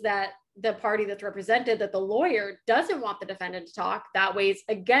knows that the party that's represented, that the lawyer doesn't want the defendant to talk, that weighs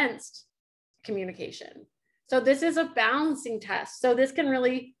against communication. So this is a balancing test. So this can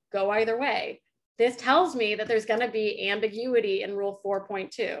really go either way. This tells me that there's going to be ambiguity in Rule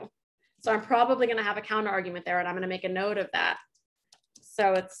 4.2. So I'm probably going to have a counter argument there, and I'm going to make a note of that.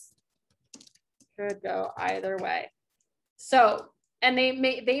 So it's could go either way. So, and they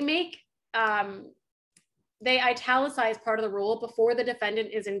italicize part of the rule before the defendant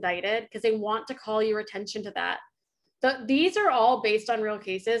is indicted because they want to call your attention to that. These are all based on real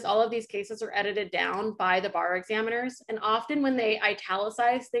cases. All of these cases are edited down by the bar examiners. And often when they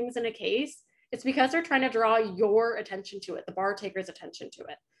italicize things in a case, it's because they're trying to draw your attention to it, the bar taker's attention to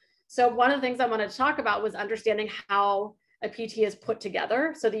it. So one of the things I wanted to talk about was understanding how a PT is put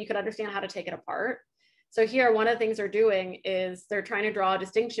together so that you could understand how to take it apart. So here, one of the things they're doing is they're trying to draw a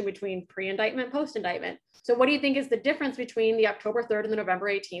distinction between pre-indictment and post-indictment. So what do you think is the difference between the October 3rd and the November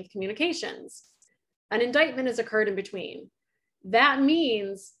 18th communications? An indictment has occurred in between. That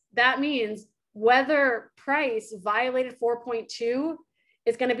means whether Price violated 4.2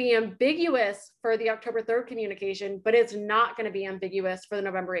 is going to be ambiguous for the October 3rd communication, but it's not going to be ambiguous for the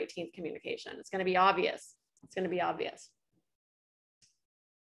November 18th communication. It's going to be obvious. It's going to be obvious.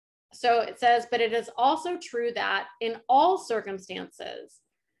 So it says, but it is also true that in all circumstances,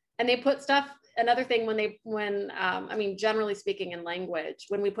 and they put stuff, another thing I mean, generally speaking in language,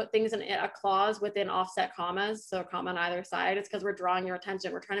 when we put things in a clause within offset commas, so a comma on either side, it's because we're drawing your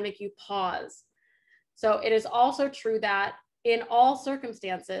attention. We're trying to make you pause. So it is also true that in all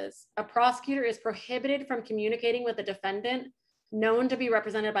circumstances, a prosecutor is prohibited from communicating with a defendant known to be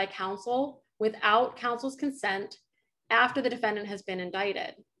represented by counsel without counsel's consent after the defendant has been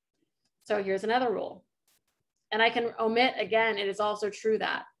indicted. So here's another rule. And I can omit, again, it is also true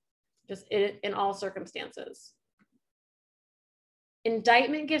that, just in all circumstances.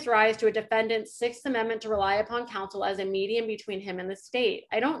 Indictment gives rise to a defendant's Sixth Amendment to rely upon counsel as a medium between him and the state.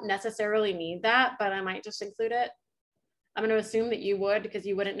 I don't necessarily need that, but I might just include it. I'm going to assume that you would, because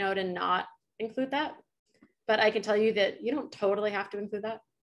you wouldn't know to not include that. But I can tell you that you don't totally have to include that.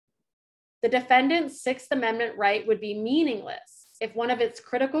 The defendant's Sixth Amendment right would be meaningless if one of its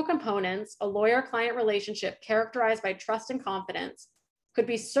critical components, a lawyer-client relationship characterized by trust and confidence, could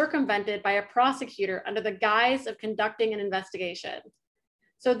be circumvented by a prosecutor under the guise of conducting an investigation.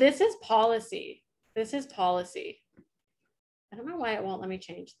 So this is policy. This is policy. I don't know why it won't let me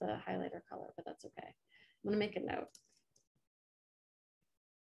change the highlighter color, but that's okay. I'm going to make a note.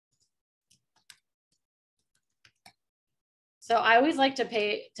 So I always like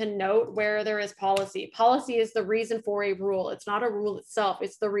to note where there is policy. Policy is the reason for a rule. It's not a rule itself.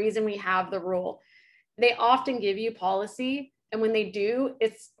 It's the reason we have the rule. They often give you policy. And when they do,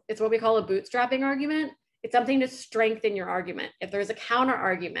 it's what we call a bootstrapping argument. It's something to strengthen your argument. If there's a counter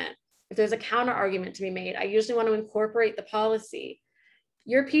argument to be made, I usually want to incorporate the policy.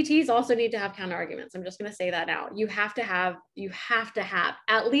 Your PTs also need to have counter arguments. I'm just going to say that now. You have to have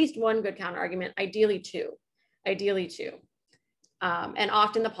at least one good counter argument, ideally two. And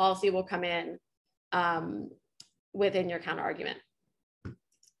often the policy will come in within your counter argument.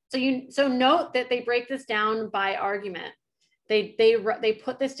 So note that they break this down by argument. They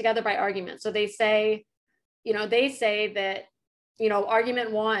put this together by argument. So they say that,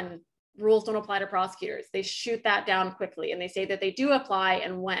 argument one, rules don't apply to prosecutors. They shoot that down quickly. And they say that they do apply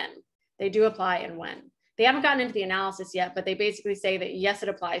and when. They do apply and when. They haven't gotten into the analysis yet, but they basically say that yes, it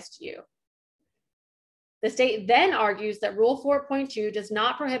applies to you. The state then argues that Rule 4.2 does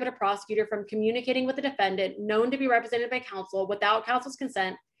not prohibit a prosecutor from communicating with a defendant known to be represented by counsel without counsel's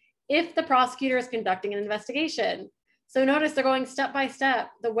consent if the prosecutor is conducting an investigation. So notice they're going step by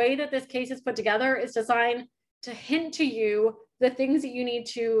step. The way that this case is put together is designed to hint to you the things that you need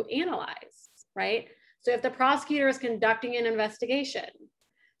to analyze, right? So if the prosecutor is conducting an investigation,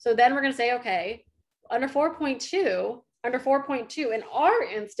 so then we're going to say, okay, under 4.2, Under 4.2, in our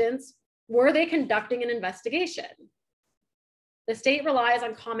instance, were they conducting an investigation? The state relies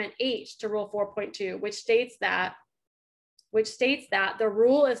on comment H to rule 4.2, which states that the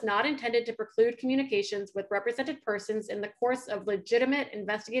rule is not intended to preclude communications with represented persons in the course of legitimate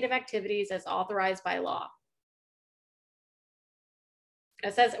investigative activities as authorized by law.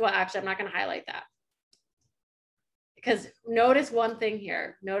 It says, well, actually, I'm not going to highlight that. Because notice one thing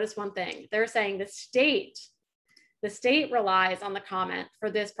here. Notice one thing. They're saying the state relies on the comment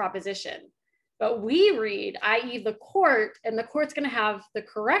for this proposition. But we read, i.e. the court, and the court's going to have the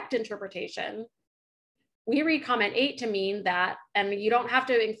correct interpretation. We read comment 8 to mean that, and you don't have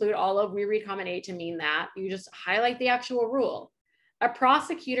to include all of, we read comment 8 to mean that. You just highlight the actual rule. A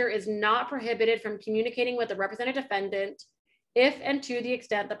prosecutor is not prohibited from communicating with the represented defendant if and to the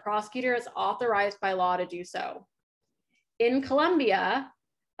extent the prosecutor is authorized by law to do so. In Colombia,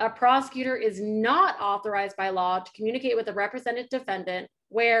 a prosecutor is not authorized by law to communicate with the represented defendant,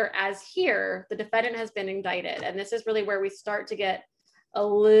 whereas here, the defendant has been indicted. And this is really where we start to get a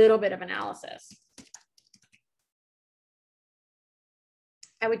little bit of analysis.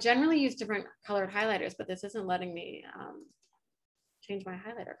 I would generally use different colored highlighters, but this isn't letting me change my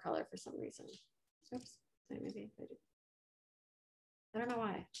highlighter color for some reason. Oops, maybe I do. I don't know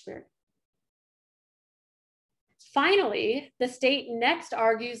why, it's weird. Finally, the state next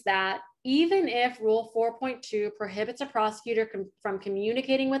argues that even if Rule 4.2 prohibits a prosecutor from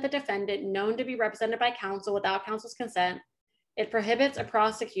communicating with a defendant known to be represented by counsel without counsel's consent, it prohibits a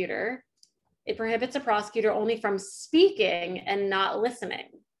prosecutor only from speaking and not listening.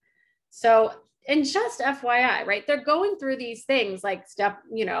 So, and just FYI, right? They're going through these things like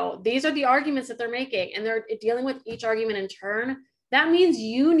these are the arguments that they're making, and they're dealing with each argument in turn. That means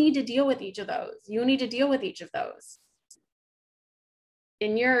you need to deal with each of those. You need to deal with each of those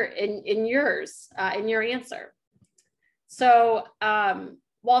in your answer. So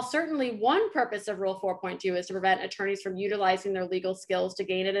while certainly one purpose of Rule 4.2 is to prevent attorneys from utilizing their legal skills to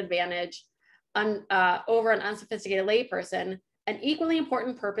gain an advantage over an unsophisticated layperson, an equally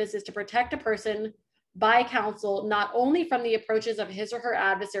important purpose is to protect a person by counsel not only from the approaches of his or her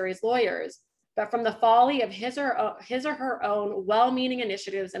adversary's lawyers, but from the folly of his or her own well-meaning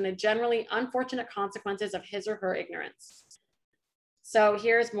initiatives and the generally unfortunate consequences of his or her ignorance. So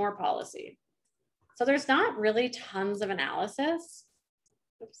here's more policy. So there's not really tons of analysis.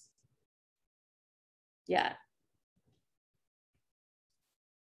 Oops. Yeah.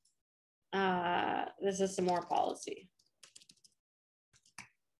 This is some more policy.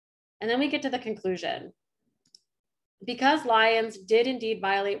 And then we get to the conclusion. Because Lyons did indeed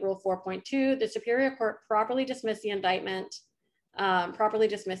violate Rule 4.2, the Superior Court properly dismissed the indictment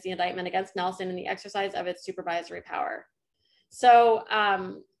against Nelson in the exercise of its supervisory power. So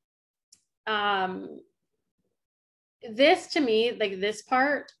this to me, like this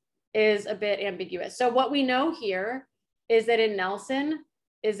part is a bit ambiguous. So what we know here is that in Nelson,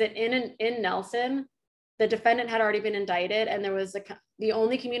 the defendant had already been indicted, and there was the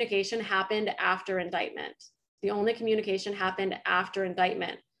only communication happened after indictment. The only communication happened after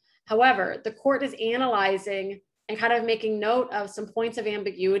indictment. However, the court is analyzing and kind of making note of some points of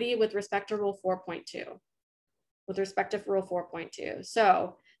ambiguity with respect to Rule 4.2.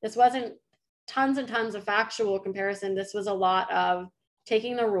 So this wasn't tons and tons of factual comparison. This was a lot of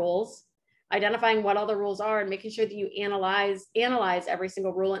taking the rules, identifying what all the rules are, and making sure that you analyze every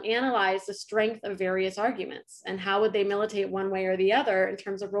single rule and analyze the strength of various arguments and how would they militate one way or the other in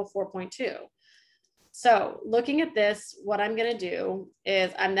terms of Rule 4.2. So looking at this, what I'm going to do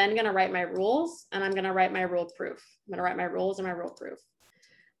is I'm then going to write my rules, and I'm going to write my rule proof. I'm going to write my rules and my rule proof.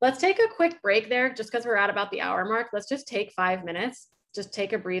 Let's take a quick break there just because we're at about the hour mark. Let's just take 5 minutes, just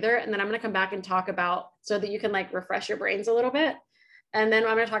take a breather, and then I'm going to come back and talk about so that you can like refresh your brains a little bit. And then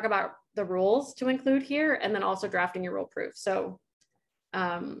I'm going to talk about the rules to include here and then also drafting your rule proof. So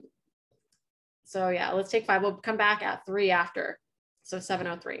yeah, let's take 5. We'll come back at 3 after. So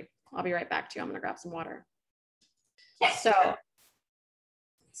 7:03. I'll be right back to you. I'm going to grab some water.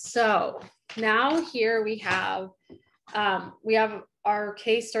 So now here we have our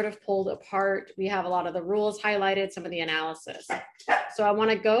case sort of pulled apart. We have a lot of the rules highlighted, some of the analysis. So I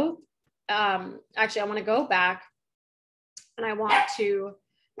want to go, actually I want to go back and I want to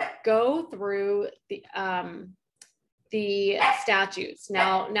go through the statutes.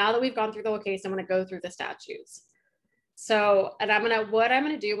 Now that we've gone through the whole case, I'm going to go through the statutes. So, and what I'm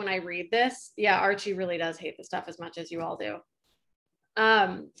going to do when I read this, yeah, Archie really does hate this stuff as much as you all do.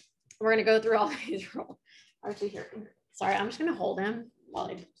 We're going to go through all these rules. Archie here. Sorry, I'm just going to hold him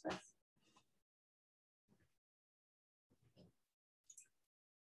while I do this.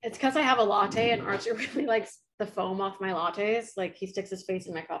 It's because I have a latte and Archie really likes the foam off my lattes. Like he sticks his face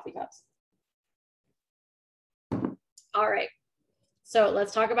in my coffee cups. All right. So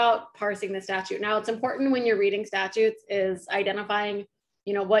let's talk about parsing the statute. Now it's important when you're reading statutes is identifying,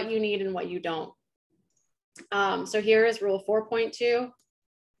 you know, what you need and what you don't. So here is rule 4.2.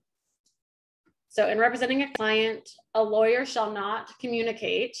 So in representing a client, a lawyer shall not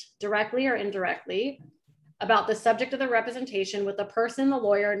communicate directly or indirectly about the subject of the representation with the person the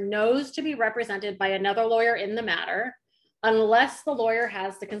lawyer knows to be represented by another lawyer in the matter, unless the lawyer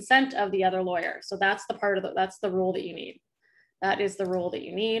has the consent of the other lawyer. So that's the part of that's the rule that you need. That is the rule that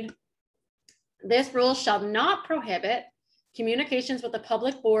you need. This rule shall not prohibit communications with a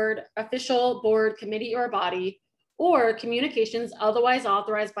public board, official board, committee, or body, or communications otherwise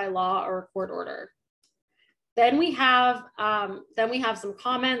authorized by law or court order. Then we have some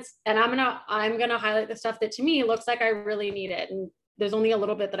comments, and I'm gonna highlight the stuff that to me looks like I really need it, and there's only a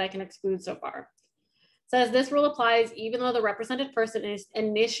little bit that I can exclude so far. It says this rule applies even though the represented person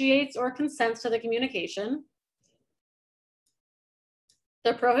initiates or consents to the communication.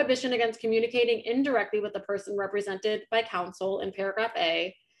 The prohibition against communicating indirectly with the person represented by counsel in paragraph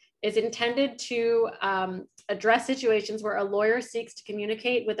A is intended to address situations where a lawyer seeks to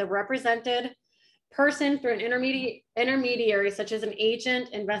communicate with a represented person through an intermediary, such as an agent,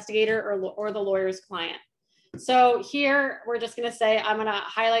 investigator, or the lawyer's client. So here we're just going to say, I'm going to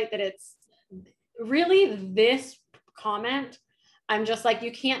highlight that it's really this comment. I'm just like,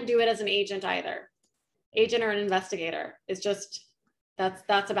 you can't do it as an agent either. Agent or an investigator is just,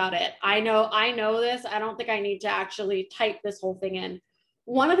 that's about it. I know this. I don't think I need to actually type this whole thing in.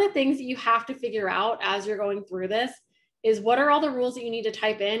 One of the things that you have to figure out as you're going through this is what are all the rules that you need to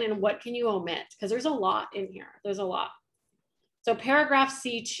type in and what can you omit? Because there's a lot in here. There's a lot. So paragraph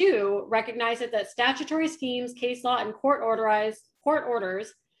C2 recognizes that statutory schemes, case law, and court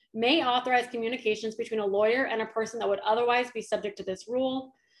orders may authorize communications between a lawyer and a person that would otherwise be subject to this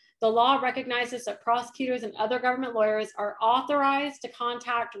rule. The law recognizes that prosecutors and other government lawyers are authorized to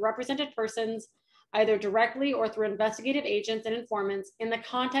contact represented persons either directly or through investigative agents and informants in the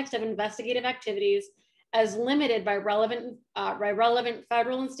context of investigative activities as limited by relevant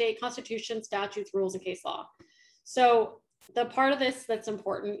federal and state constitutions, statutes, rules, and case law. So the part of this that's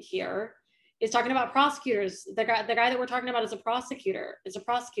important here is talking about prosecutors. The guy that we're talking about is a prosecutor. So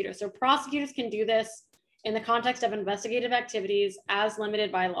prosecutors can do this in the context of investigative activities as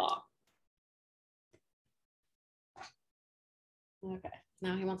limited by law. Okay,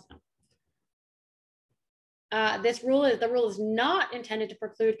 now he wants to know. The rule is not intended to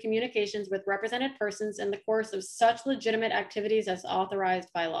preclude communications with represented persons in the course of such legitimate activities as authorized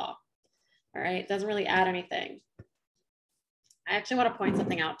by law. All right, doesn't really add anything. I actually want to point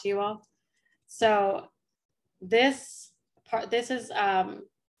something out to you all. So this is,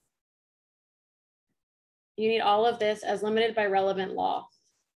 you need all of this as limited by relevant law.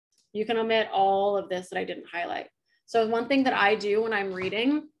 You can omit all of this that I didn't highlight. So one thing that I do when I'm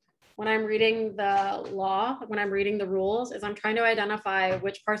reading the law, when I'm reading the rules, is I'm trying to identify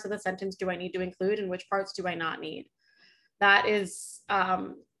which parts of the sentence do I need to include and which parts do I not need. That is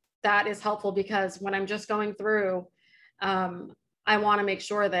helpful because when I'm just going through, I want to make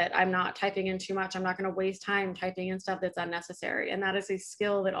sure that I'm not typing in too much. I'm not going to waste time typing in stuff that's unnecessary. And that is a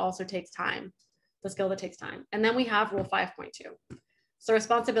skill that also takes time, the skill that takes time. And then we have rule 5.2. So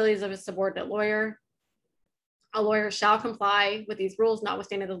responsibilities of a subordinate lawyer. A lawyer shall comply with these rules,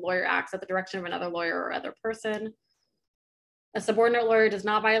 notwithstanding the lawyer acts at the direction of another lawyer or other person. A subordinate lawyer does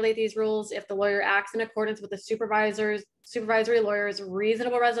not violate these rules if the lawyer acts in accordance with the supervisory lawyer's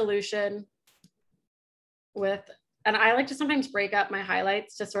reasonable resolution with, and I like to sometimes break up my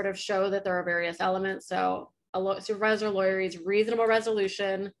highlights to sort of show that there are various elements. So a supervisor lawyer's reasonable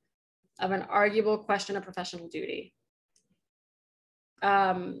resolution of an arguable question of professional duty.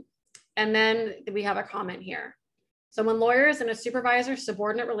 And then we have a comment here. So when lawyers in a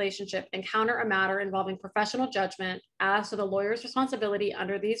supervisor-subordinate relationship encounter a matter involving professional judgment as to the lawyer's responsibility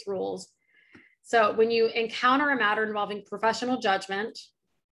under these rules, so when you encounter a matter involving professional judgment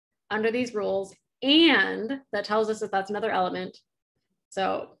under these rules, and that tells us that that's another element.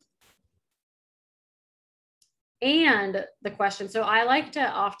 So, and the question, so I like to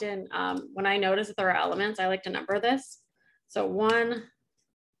often, when I notice that there are elements, I like to number this. So one,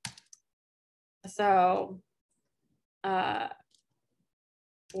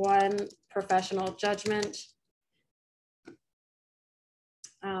 one professional judgment.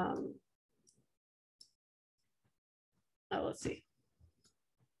 Let's see.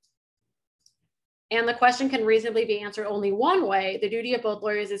 And the question can reasonably be answered only one way. The duty of both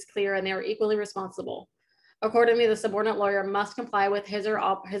lawyers is clear and they are equally responsible. Accordingly, the subordinate lawyer must comply with his or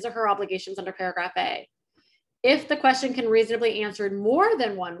her obligations under paragraph A. If the question can reasonably be answered more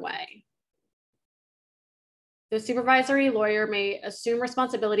than one way, the supervisory lawyer may assume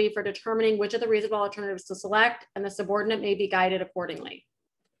responsibility for determining which of the reasonable alternatives to select, and the subordinate may be guided accordingly.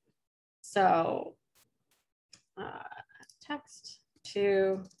 So text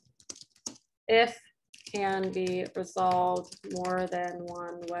to if can be resolved more than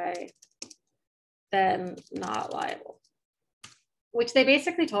one way, then not liable. Which they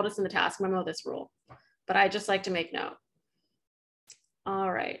basically told us in the task memo, this rule, but I just like to make note.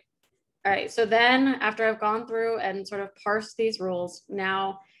 All right. All right, so then after I've gone through and sort of parsed these rules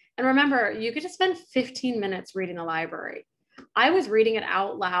now, and remember, you could just spend 15 minutes reading the library. I was reading it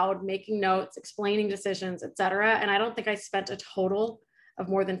out loud, making notes, explaining decisions, etc. And I don't think I spent a total of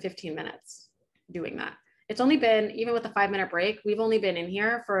more than 15 minutes doing that. It's only been, even with a 5-minute break, we've only been in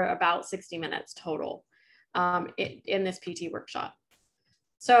here for about 60 minutes total in this PT workshop.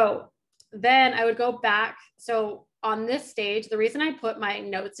 So then I would go back. So on this stage, the reason I put my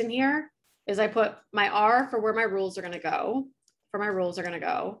notes in here is I put my R for where my rules are going to go,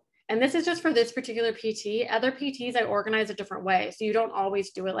 And this is just for this particular PT. Other PTs, I organize a different way. So you don't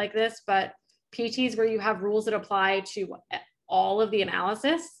always do it like this, but PTs where you have rules that apply to all of the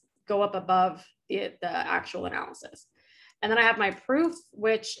analysis go up above the actual analysis. And then I have my proof,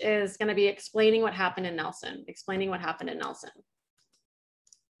 which is going to be explaining what happened in Nelson,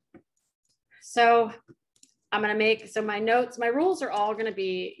 So I'm going to make, so my notes, my rules are all going to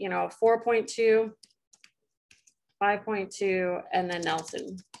be, 4.2, 5.2, and then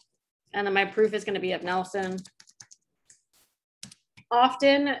Nelson. And then my proof is going to be of Nelson.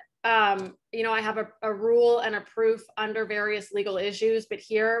 Often, I have a rule and a proof under various legal issues, but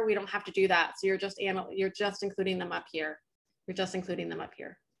here we don't have to do that. So you're just including them up here.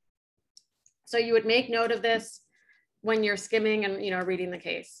 So you would make note of this when you're skimming and, reading the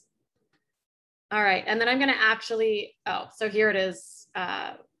case. All right, and then I'm going to actually, so here it is.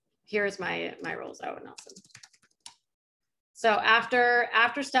 Here's my rules. Oh, Nelson. So after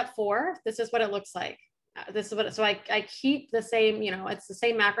step 4, this is what it looks like. So I keep the same, it's the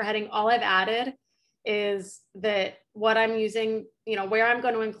same macro heading. All I've added is that what I'm using, where I'm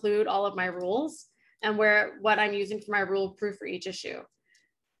going to include all of my rules and what I'm using for my rule proof for each issue.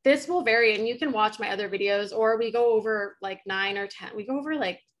 This will vary, and you can watch my other videos, or we go over like 9 or 10. We go over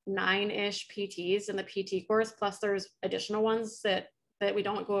like 9-ish PTs in the PT course, plus there's additional ones that we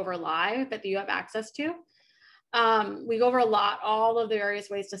don't go over live, but that you have access to. We go over all of the various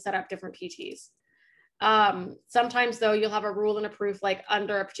ways to set up different PTs. Sometimes though, you'll have a rule and a proof like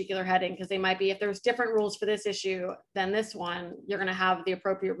under a particular heading, because they might be, if there's different rules for this issue than this one, you're going to have the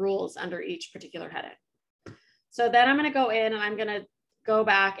appropriate rules under each particular heading. So then I'm going to go in and I'm going to go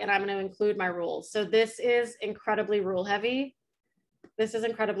back and I'm going to include my rules. So this is incredibly rule heavy.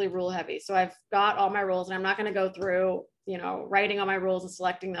 So I've got all my rules, and I'm not going to go through, writing all my rules and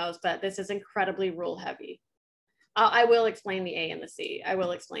selecting those, but this is incredibly rule heavy. I will explain the A and the C. I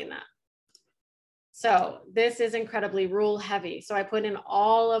will explain that. So this is incredibly rule heavy. So I put in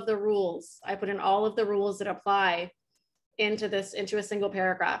all of the rules. That apply into a single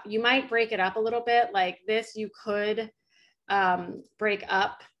paragraph. You might break it up a little bit like this. You could break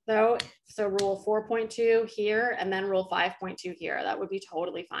up though. So rule 4.2 here, and then rule 5.2 here. That would be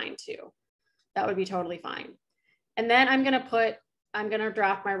totally fine too. And then I'm going to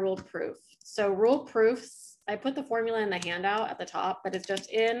draft my rule proof. So rule proofs, I put the formula in the handout at the top, but it's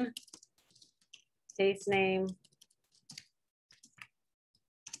just in case name,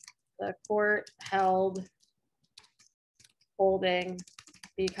 the court held holding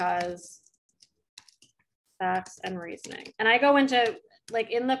because facts and reasoning. And I go into,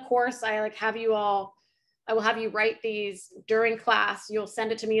 like in the course, I will have you write these during class. You'll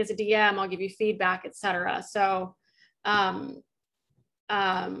send it to me as a DM. I'll give you feedback, etc. So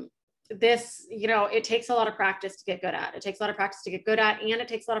this, it takes a lot of practice to get good at. And it takes a lot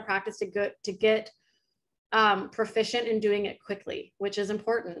of practice to get proficient in doing it quickly, which is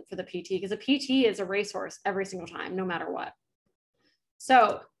important for the PT, because a PT is a racehorse every single time, no matter what.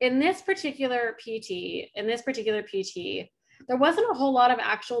 So in this particular PT, there wasn't a whole lot of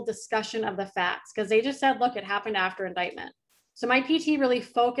actual discussion of the facts, because they just said, look, it happened after indictment. So my PT really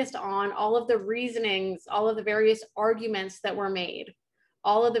focused on all of the reasonings, all of the various arguments that were made.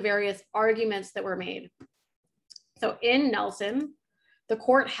 So in Nelson, the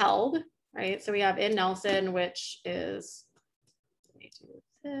court held, right? So we have in Nelson, which is, let me do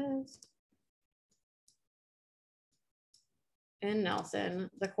this. In Nelson,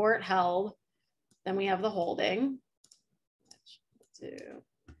 the court held, then we have the holding.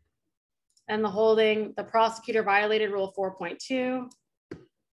 And the holding, the prosecutor violated rule 4.2.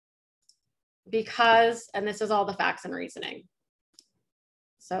 because, and this is all the facts and reasoning.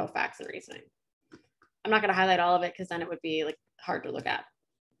 So facts and reasoning. I'm not going to highlight all of it because then it would be like hard to look at.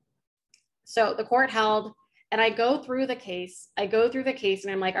 So the court held, and I go through the case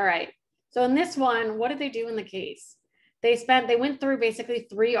and I'm like, all right, so in this one, what did they do in the case? They went through basically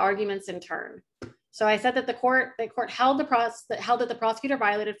 3 arguments in turn. So I said that the court held that the prosecutor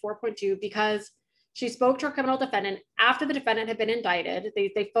violated 4.2 because she spoke to her criminal defendant after the defendant had been indicted.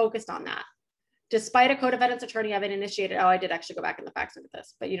 They focused on that. Despite a co-defendant's attorney having initiated, I did actually go back in the facts look at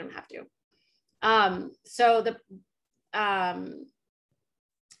this, but you don't have to.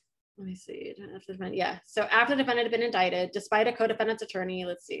 Let me see. Yeah. So after the defendant had been indicted, despite a co-defendant's attorney,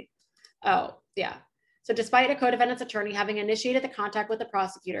 let's see. Oh, yeah. So despite a co-defendant's attorney having initiated the contact with the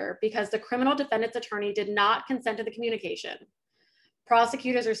prosecutor because the criminal defendant's attorney did not consent to the communication,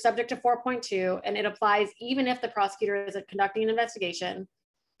 prosecutors are subject to 4.2, and it applies even if the prosecutor is conducting an investigation,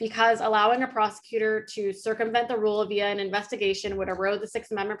 because allowing a prosecutor to circumvent the rule via an investigation would erode the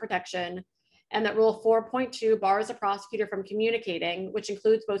Sixth Amendment protection, and that Rule 4.2 bars a prosecutor from communicating, which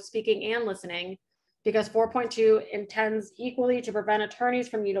includes both speaking and listening, because 4.2 intends equally to prevent attorneys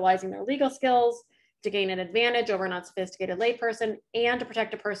from utilizing their legal skills to gain an advantage over an unsophisticated layperson and to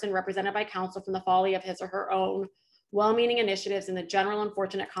protect a person represented by counsel from the folly of his or her own well-meaning initiatives and the general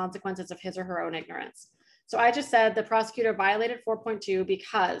unfortunate consequences of his or her own ignorance. So I just said the prosecutor violated 4.2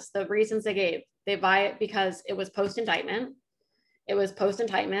 because the reasons they gave, because it was post-indictment. It was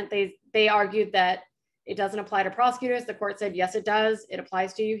post-indictment. They argued that it doesn't apply to prosecutors. The court said, yes, it does. It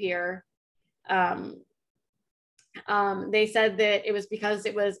applies to you here. They said that it was because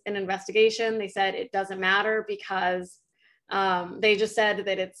it was an investigation. They said it doesn't matter because they just said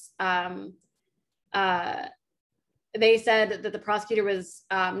that it's, they said that the prosecutor was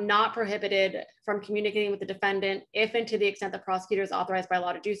not prohibited from communicating with the defendant if and to the extent the prosecutor is authorized by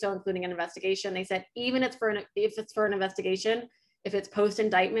law to do so, including an investigation. They said even if it's for an investigation, if it's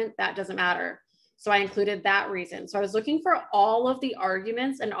post-indictment, that doesn't matter. So I included that reason. So I was looking for all of the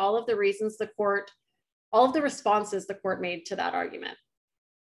arguments and all of the reasons all of the responses the court made to that argument.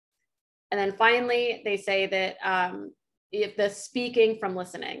 And then finally, they say that if the speaking from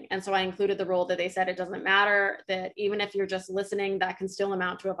listening. And so I included the rule that they said it doesn't matter, that even if you're just listening, that can still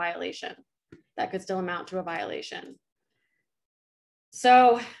amount to a violation. That could still amount to a violation.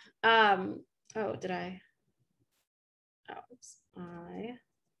 So, all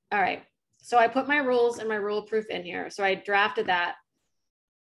right. So I put my rules and my rule proof in here. So I drafted that.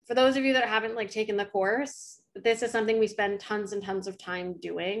 For those of you that haven't taken the course, this is something we spend tons and tons of time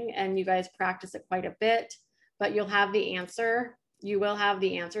doing, and you guys practice it quite a bit, but you'll have the answer. You will have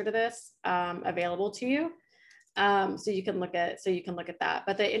the answer to this available to you. So you can look at that.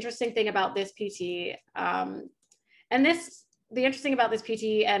 But the interesting thing about this PT, and this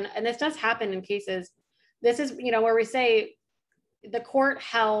does happen in cases, this is, where we say the court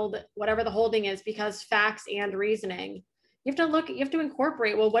held whatever the holding is because facts and reasoning. You have to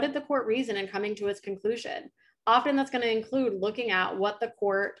incorporate, well, what did the court reason in coming to its conclusion? Often that's going to include looking at what the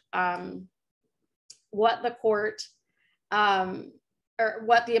court or what the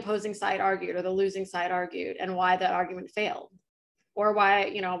opposing side argued or the losing side argued and why that argument failed, or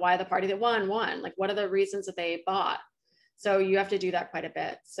why the party that won. Like, what are the reasons that they bought? So you have to do that quite a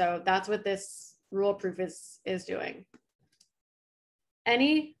bit. So that's what this rule proof is doing.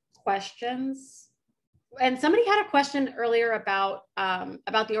 Any questions? And somebody had a question earlier about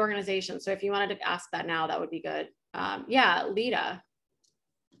the organization. So if you wanted to ask that now, that would be good. Yeah, Lita.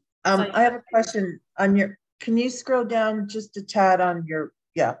 I have a question on your, can you scroll down just a tad on your,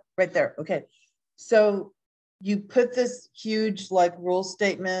 yeah, right there. Okay. So you put this huge rule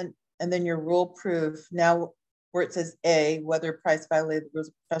statement and then your rule proof now where it says A, whether Price violated the rules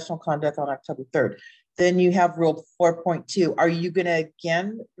of professional conduct on October 3rd. Then you have rule 4.2. Are you going to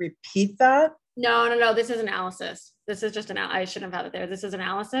again repeat that? No. This is analysis. This is just I shouldn't have had it there. This is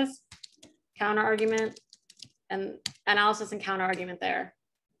analysis, counter argument, and analysis and counter argument there.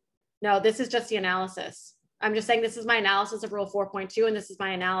 No, this is just the analysis. I'm just saying this is my analysis of rule 4.2 and this is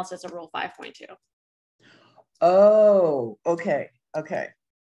my analysis of rule 5.2. Oh, okay. Okay.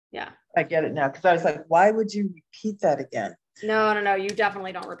 Yeah. I get it now. Because I was like, why would you repeat that again? No. You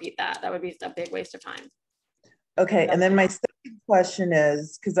definitely don't repeat that. That would be a big waste of time. Okay. And then my second question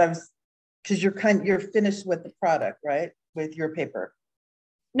is, because you're finished with the product, right? With your paper.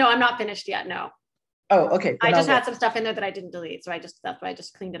 No, I'm not finished yet. No. Oh, okay. I just had some stuff in there that I didn't delete. So that's why I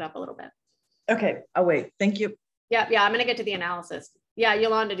just cleaned it up a little bit. Okay. I'll wait. Thank you. Yeah. I'm going to get to the analysis. Yeah.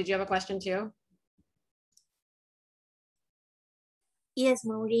 Yolanda, did you have a question too? Yes,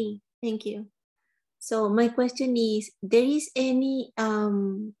 Maureen. Thank you. So my question is, there is any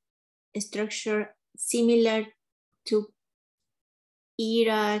structure similar to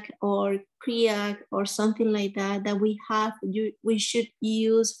Iraq or Kriak or something like that that we should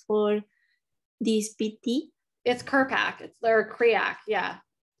use for this PT? It's Kerpak. It's or Kriak. Yeah.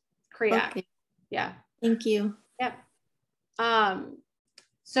 Kriak. Okay. Yeah. Thank you. Yep.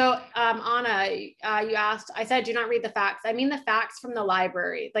 So Anna, you asked, I said, do not read the facts. I mean the facts from the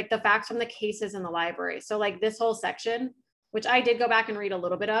library, like the facts from the cases in the library. So like this whole section, which I did go back and read a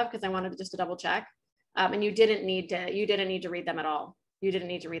little bit of because I wanted just to double check. And you didn't need to read them at all. You didn't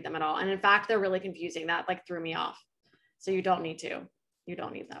need to read them at all. And in fact, they're really confusing. That like threw me off. So you don't need to. You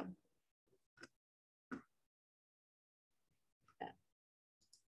don't need them.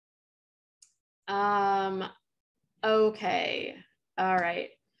 Okay. All right.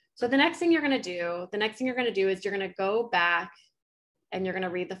 So the next thing you're going to do, is you're going to go back and you're going to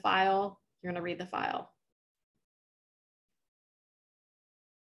read the file. You're going to read the file.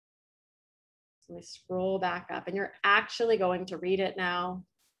 So let me scroll back up and you're actually going to read it now.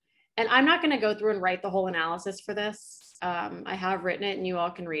 And I'm not going to go through and write the whole analysis for this. I have written it and you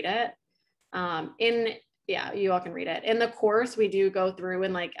all can read it. You all can read it. In the course, we do go through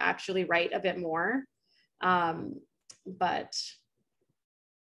and like actually write a bit more. But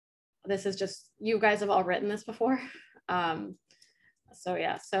this is just, you guys have all written this before. So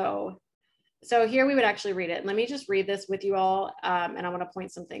yeah, so here we would actually read it. Let me just read this with you all. And I want to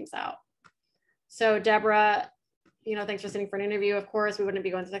point some things out. So Deborah, thanks for sitting for an interview. Of course, we wouldn't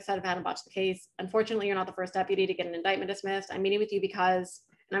be going to the next side if I hadn't botched the case. Unfortunately, you're not the first deputy to get an indictment dismissed. I'm meeting with you because,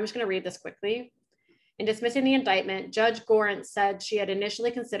 and I'm just going to read this quickly. In dismissing the indictment, Judge Gorant said she had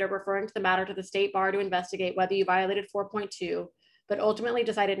initially considered referring to the matter to the state bar to investigate whether you violated 4.2, but ultimately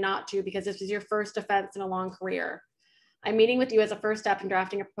decided not to because this was your first offense in a long career. I'm meeting with you as a first step in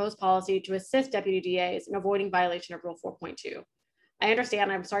drafting a proposed policy to assist deputy DAs in avoiding violation of Rule 4.2. I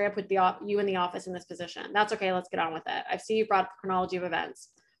understand. I'm sorry I put you in the office in this position. That's okay. Let's get on with it. I see you brought up the chronology of events.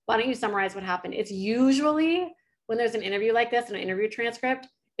 Why don't you summarize what happened? It's usually when there's an interview like this, an interview transcript,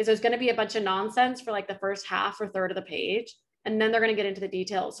 is there's going to be a bunch of nonsense for like the first half or third of the page, and then they're going to get into the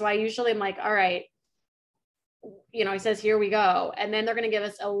details. So I usually am like, all right, he says, here we go. And then they're going to give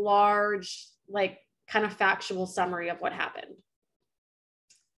us a large, like kind of factual summary of what happened.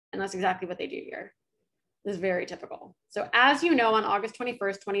 And that's exactly what they do here. This is very typical. So as you know, on August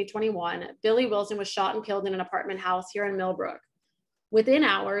 21st, 2021, Billy Wilson was shot and killed in an apartment house here in Millbrook. Within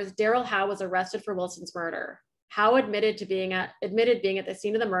hours, Daryl Howe was arrested for Wilson's murder. Howe admitted being at the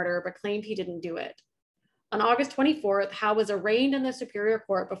scene of the murder, but claimed he didn't do it. On August 24th, Howe was arraigned in the Superior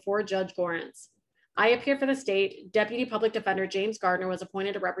Court before Judge Gorant. I appeared for the state. Deputy Public Defender James Gardner was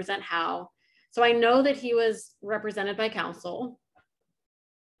appointed to represent Howe. So I know that he was represented by counsel.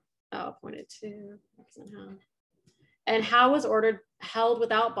 Appointed to represent Howe. And Howe was held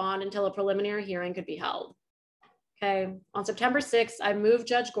without bond until a preliminary hearing could be held. Okay. On September 6th, I moved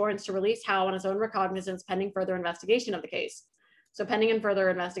Judge Gorant to release Howe on his own recognizance pending further investigation of the case. So pending and further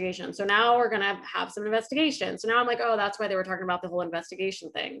investigation. So now we're going to have some investigation. So now I'm like, oh, that's why they were talking about the whole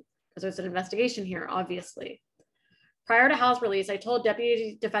investigation thing, because there's an investigation here, obviously. Prior to Howe's release, I told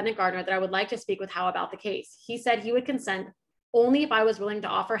Deputy Defendant Gardner that I would like to speak with Howe about the case. He said he would consent only if I was willing to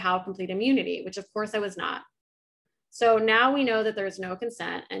offer Howe complete immunity, which of course I was not. So now we know that there's no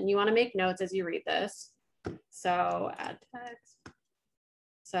consent, and you want to make notes as you read this. So add text.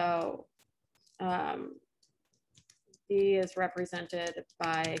 So B is represented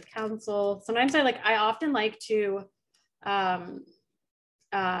by counsel. Sometimes I often like to,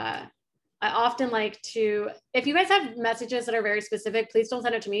 if you guys have messages that are very specific, please don't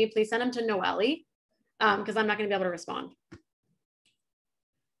send it to me. Please send them to Noelle, because I'm not going to be able to respond.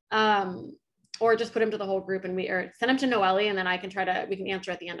 Or just put them to the whole group and send them to Noelle, and then we can answer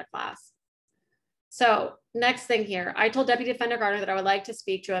at the end of class. So next thing here, I told Deputy Defender Gardner that I would like to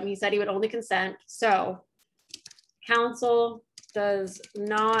speak to him. He said he would only consent. So counsel does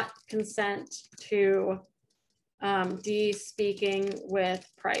not consent to D speaking with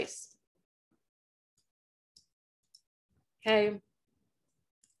Price. Okay.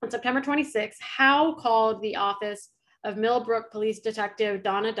 On September 26th, Howe called the office of Millbrook Police Detective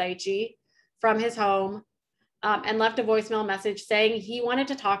Donna Daichi from his home and left a voicemail message saying he wanted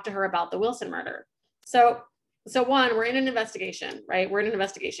to talk to her about the Wilson murder. So one, we're in an investigation, right? We're in an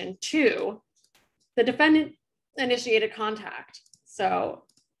investigation. Two, the defendant initiated contact. So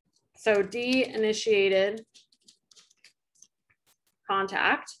D initiated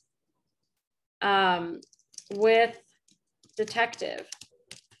contact with detective.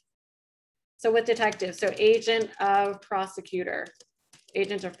 So with detective, so agent of prosecutor,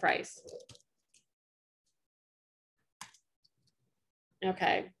 agent of Price.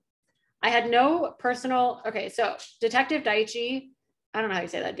 Okay. I had no personal, okay, so Detective Daichi, I don't know how you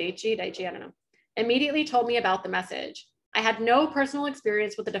say that, Daichi, I don't know, immediately told me about the message. I had no personal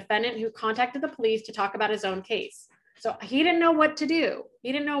experience with the defendant who contacted the police to talk about his own case. So he didn't know what to do.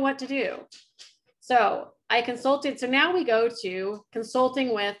 He didn't know what to do. So I consulted, so now we go to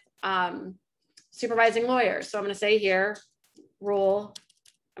consulting with supervising lawyers. So I'm gonna say here, rule,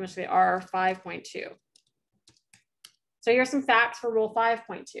 I'm gonna say R5.2. So here's some facts for rule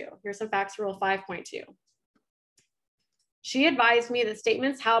 5.2. Here's some facts for rule 5.2. She advised me that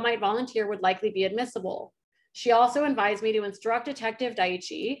statements how I might volunteer would likely be admissible. She also advised me to instruct Detective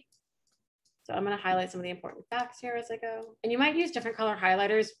Daichi. So I'm going to highlight some of the important facts here as I go. And you might use different color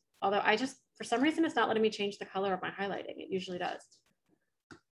highlighters, although I just, for some reason, it's not letting me change the color of my highlighting. It usually does.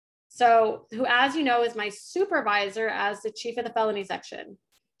 So who, as you know, is my supervisor as the chief of the felony section.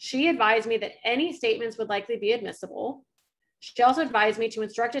 She advised me that any statements would likely be admissible. She also advised me to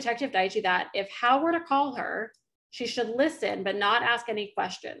instruct Detective Daichi that if Hal were to call her, she should listen, but not ask any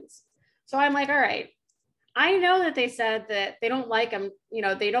questions. So I'm like, all right, I know that they said that they don't like them, you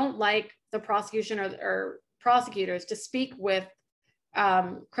know, they don't like the prosecution or prosecutors to speak with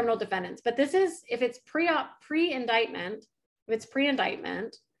criminal defendants. But this is, if it's pre-indictment,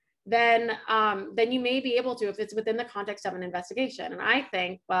 then you may be able to, if it's within the context of an investigation. And I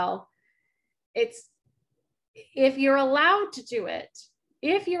think, well, if you're allowed to do it,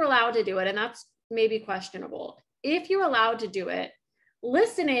 and that's maybe questionable, if you're allowed to do it,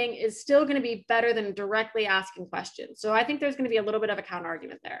 listening is still going to be better than directly asking questions. So I think there's going to be a little bit of a counter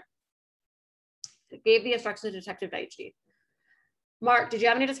argument there. It gave the instructions to Detective Daichi. Mark, did you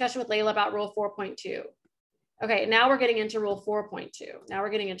have any discussion with Layla about rule 4.2? Okay, now we're getting into rule 4.2.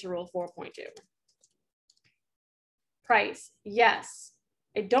 Price, yes.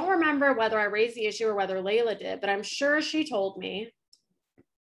 I don't remember whether I raised the issue or whether Layla did, but I'm sure she told me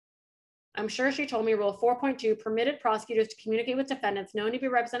rule 4.2 permitted prosecutors to communicate with defendants known to be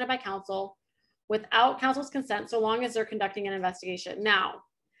represented by counsel without counsel's consent, so long as they're conducting an investigation. Now,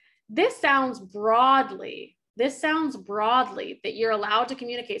 this sounds broadly that you're allowed to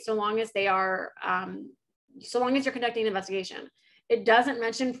communicate so long as they are, so long as you're conducting an investigation. It doesn't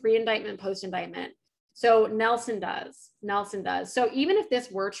mention pre-indictment, post-indictment. So Nelson does. So even if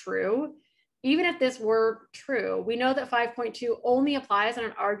this were true, we know that 5.2 only applies on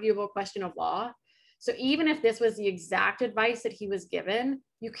an arguable question of law. So even if this was the exact advice that he was given,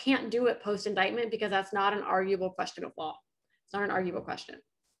 you can't do it post-indictment because that's not an arguable question of law. It's not an arguable question.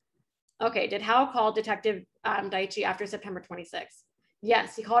 Okay, did Hal call Detective Daichi after September 26th?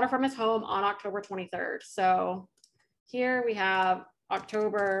 Yes, he called her from his home on October 23rd. So here we have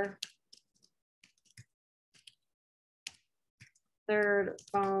October 3rd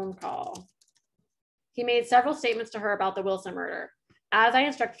phone call. He made several statements to her about the Wilson murder. As I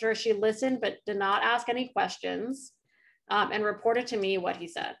instructed her, she listened but did not ask any questions and reported to me what he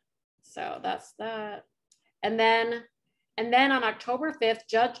said. So that's that. And then on October 5th,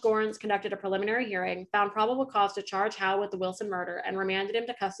 Judge Gorens conducted a preliminary hearing, found probable cause to charge Hal with the Wilson murder, and remanded him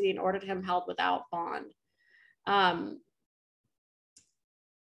to custody and ordered him held without bond.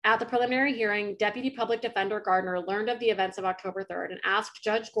 At the preliminary hearing, Deputy Public Defender Gardner learned of the events of October 3rd and asked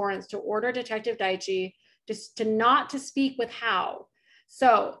Judge Gorens to order Detective Daichi to not to speak with Hal.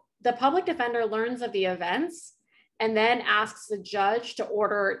 So the public defender learns of the events and then asks the judge to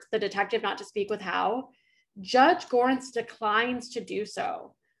order the detective not to speak with Hal. Judge Gorens declines to do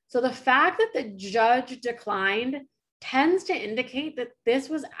so. So the fact that the judge declined tends to indicate that this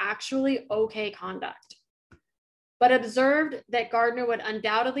was actually okay conduct, but observed that Gardner would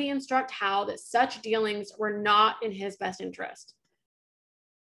undoubtedly instruct Hal that such dealings were not in his best interest.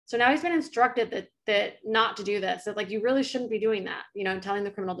 So now he's been instructed that not to do this, that like you really shouldn't be doing that, you know, telling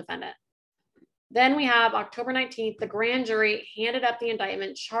the criminal defendant. Then we have October 19th, the grand jury handed up the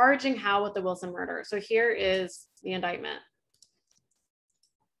indictment charging Hal with the Wilson murder. So here is the indictment.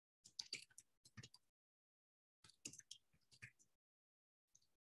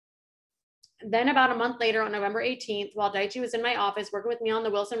 Then about a month later, on November 18th, while Daichi was in my office working with me on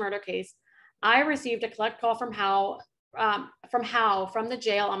the Wilson murder case, I received a collect call from Hal from the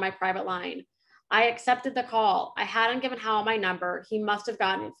jail on my private line. I accepted the call. I hadn't given Hal my number. He must have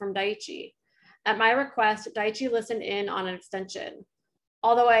gotten it from Daichi. At my request, Daichi listened in on an extension.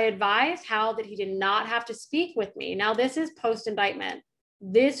 Although I advised Hal that he did not have to speak with me. Now this is post-indictment.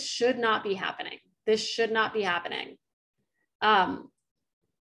 This should not be happening.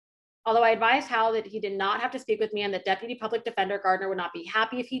 Although I advised Hal that he did not have to speak with me and that Deputy Public Defender Gardner would not be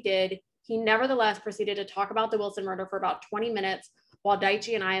happy if he did, he nevertheless proceeded to talk about the Wilson murder for about 20 minutes while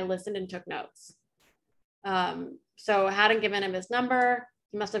Daichi and I listened and took notes. So I hadn't given him his number.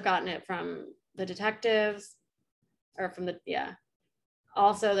 He must have gotten it from the detectives or from the, yeah.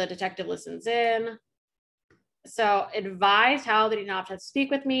 Also, the detective listens in. So advised how they did not have to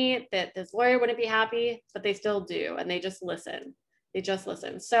speak with me, that this lawyer wouldn't be happy, but they still do. And they just listen. They just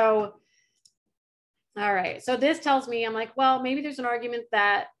listen. So, all right. So this tells me, I'm like, well, maybe there's an argument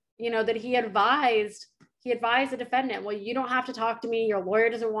that, you know, that he advised the defendant, well, you don't have to talk to me. Your lawyer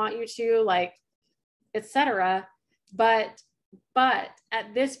doesn't want you to, like, etc. But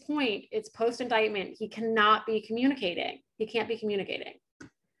at this point, it's post-indictment. He cannot be communicating. He can't be communicating.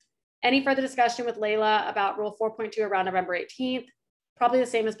 Any further discussion with Layla about Rule 4.2 around November 18th? Probably the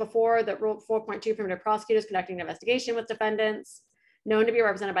same as before, that Rule 4.2 permitted prosecutors conducting an investigation with defendants known to be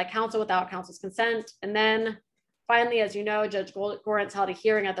represented by counsel without counsel's consent. And then finally, as you know, Judge Gorentz held a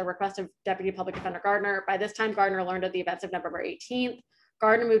hearing at the request of Deputy Public Defender Gardner. By this time, Gardner learned of the events of November 18th.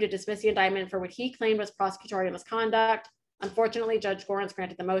 Gardner moved to dismiss the indictment for what he claimed was prosecutorial misconduct. Unfortunately, Judge Gorentz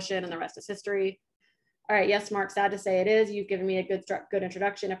granted the motion and the rest is history. All right, yes, Mark, sad to say it is. You've given me a good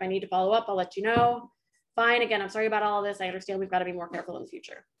introduction. If I need to follow up, I'll let you know. Fine, again, I'm sorry about all of this. I understand we've got to be more careful in the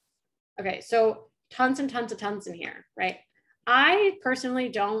future. Okay, so tons and tons of tons in here, right? I personally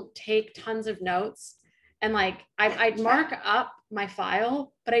don't take tons of notes and like I'd mark up my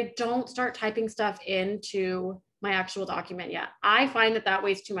file, but I don't start typing stuff into my actual document yet. I find that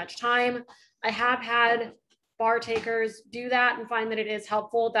wastes too much time. I have had bar takers do that and find that it is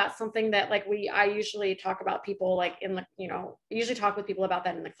helpful. That's something that like I usually talk about people like in the, you know, I usually talk with people about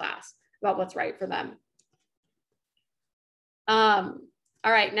that in the class, about what's right for them. All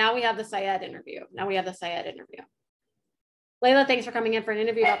right, now we have the Syed interview. Layla, thanks for coming in for an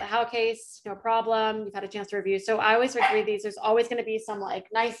interview about the Howe case. No problem. You've had a chance to review. So I always read these. There's always going to be some like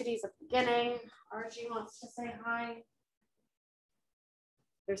niceties at the beginning. Archie wants to say hi.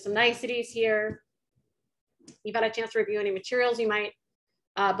 There's some niceties here. You've had a chance to review any materials you might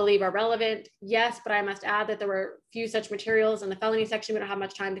believe are relevant. Yes, but I must add that there were few such materials in the felony section. We don't have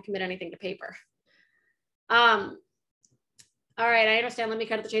much time to commit anything to paper. All right, I understand. Let me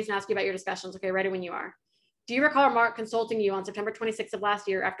cut to the chase and ask you about your discussions. Okay, ready when you are. Do you recall Mark consulting you on September 26th of last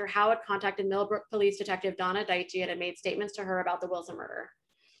year after Howard contacted Millbrook Police Detective Donna Daichi and had made statements to her about the Wilson murder?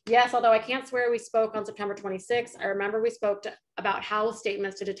 Yes, although I can't swear we spoke on September 26th, I remember we spoke about Howell's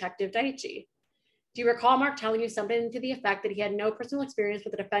statements to Detective Daichi. Do you recall Mark telling you something to the effect that he had no personal experience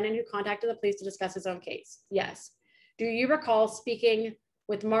with the defendant who contacted the police to discuss his own case? Yes. Do you recall speaking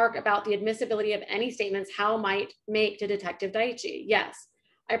with Mark about the admissibility of any statements Howell might make to Detective Daichi? Yes.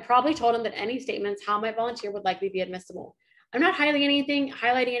 I probably told him that any statements Howell might volunteer would likely be admissible. I'm not highlighting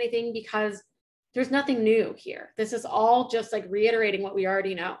anything because there's nothing new here. This is all just like reiterating what we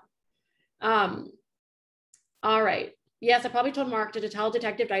already know. All right. Yes, I probably told Mark to tell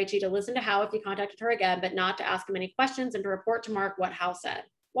Detective Daichi to listen to Howell if he contacted her again, but not to ask him any questions and to report to Mark what Howell said.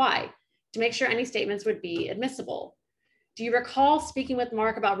 Why? To make sure any statements would be admissible. Do you recall speaking with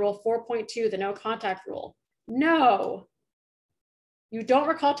Mark about Rule 4.2, the no contact rule? No. You don't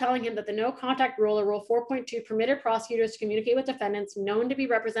recall telling him that the no contact rule or Rule 4.2 permitted prosecutors to communicate with defendants known to be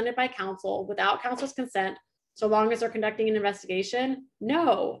represented by counsel without counsel's consent, so long as they're conducting an investigation?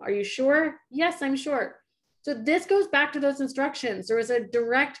 No. Are you sure? Yes, I'm sure. So this goes back to those instructions. There was a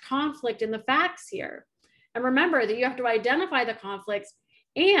direct conflict in the facts here. And remember that you have to identify the conflicts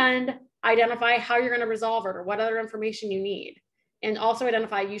and identify how you're going to resolve it or what other information you need. And also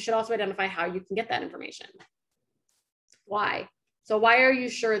you should also identify how you can get that information. Why? So why are you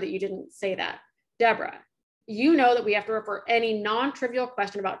sure that you didn't say that? Deborah, you know that we have to refer any non-trivial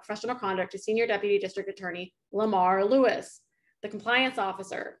question about professional conduct to Senior Deputy District Attorney Lamar Lewis, the compliance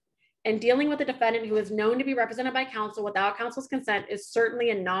officer. And dealing with a defendant who is known to be represented by counsel without counsel's consent is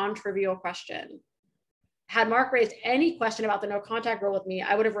certainly a non-trivial question. Had Mark raised any question about the no contact rule with me,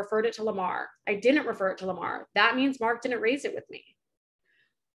 I would have referred it to Lamar. I didn't refer it to Lamar. That means Mark didn't raise it with me.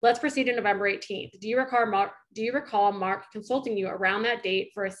 Let's proceed to November 18th. Do you recall Mark consulting you around that date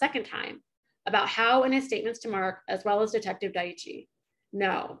for a second time about Howell and his statements to Mark, as well as Detective Daichi?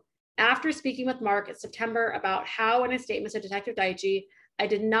 No. After speaking with Mark in September about Howell and his statements to Detective Daichi, I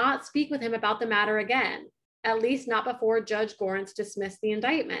did not speak with him about the matter again, at least not before Judge Gorentz dismissed the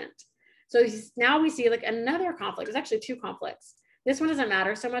indictment. So now we see like another conflict. There's actually two conflicts. This one doesn't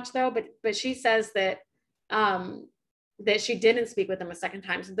matter so much though, but she says that that she didn't speak with him a second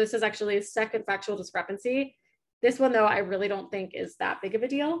time. So this is actually a second factual discrepancy. This one though, I really don't think is that big of a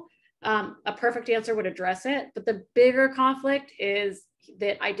deal. A perfect answer would address it, but the bigger conflict is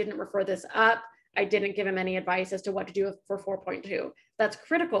that I didn't refer this up. I didn't give him any advice as to what to do for 4.2. That's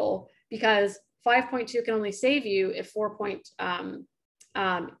critical because 5.2 can only save you if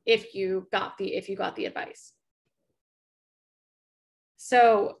if you got the advice.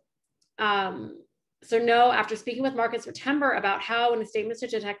 So, so no, after speaking with Mark in September about how in a statement to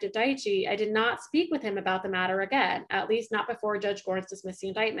Detective Daichi, I did not speak with him about the matter again, at least not before Judge Gorns dismissed the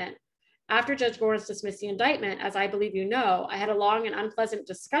indictment. After Judge Gorns dismissed the indictment, as I believe you know, I had a long and unpleasant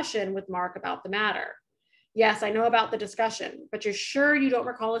discussion with Mark about the matter. Yes, I know about the discussion, but you're sure you don't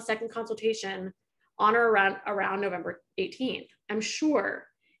recall a second consultation on or around November 18th? I'm sure.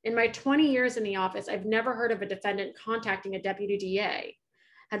 In my 20 years in the office, I've never heard of a defendant contacting a deputy DA.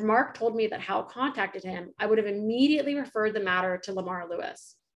 Had Mark told me that Hal contacted him, I would have immediately referred the matter to Lamar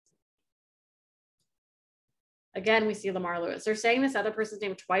Lewis. Again, we see Lamar Lewis. They're saying this other person's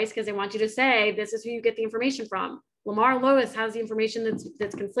name twice because they want you to say, this is who you get the information from. Lamar Lewis has the information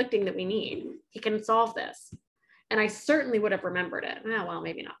that's conflicting that we need. He can solve this. And I certainly would have remembered it. Oh, well,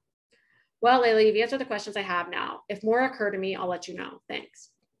 maybe not. Well, Layla, you've answered the questions I have now. If more occur to me, I'll let you know. Thanks.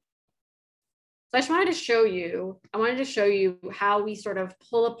 So I just wanted to show you, how we sort of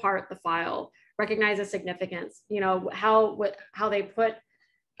pull apart the file, recognize the significance, you know, how they put,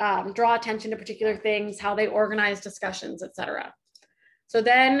 draw attention to particular things, how they organize discussions, etc. So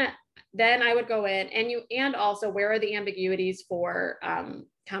then I would go in and also where are the ambiguities for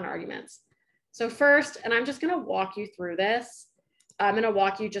counter arguments. So first, and I'm just going to walk you through this. I'm going to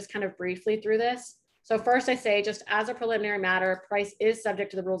walk you just kind of briefly through this. So first I say, just as a preliminary matter, Price is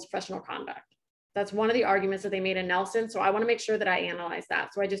subject to the rules of professional conduct. That's one of the arguments that they made in Nelson. So I want to make sure that I analyze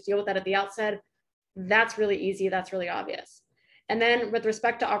that. So I just deal with that at the outset. That's really easy. That's really obvious. And then with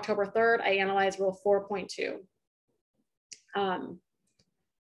respect to October 3rd, I analyze rule 4.2.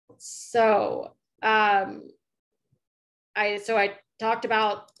 I talked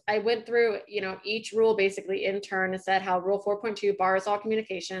about, I went through, you know, each rule basically in turn and said how rule 4.2 bars all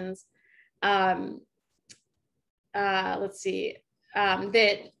communications. Let's see,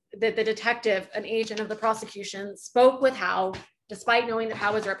 that the detective, an agent of the prosecution, spoke with Hal, despite knowing that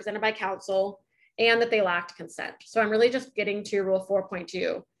Hal was represented by counsel and that they lacked consent. So I'm really just getting to rule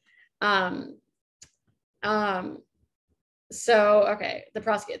 4.2. So, okay, the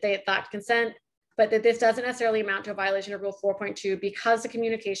prosecutor, they lacked consent, but that this doesn't necessarily amount to a violation of rule 4.2 because the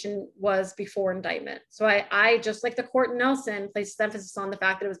communication was before indictment. So I just like the court in Nelson places emphasis on the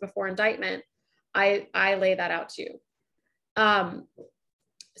fact that it was before indictment. I lay that out too.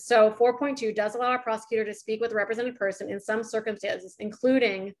 So 4.2 does allow a prosecutor to speak with a represented person in some circumstances,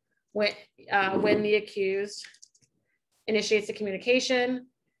 including when the accused initiates the communication.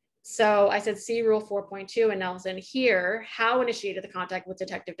 So I said, see rule 4.2 in Nelson here, how initiated the contact with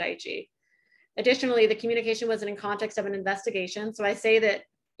Detective Daichi. Additionally, the communication was in context of an investigation. So I say that,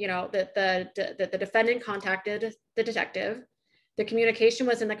 you know, that the defendant contacted the detective. The communication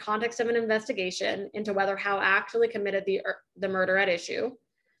was in the context of an investigation into whether Hal actually committed the murder at issue,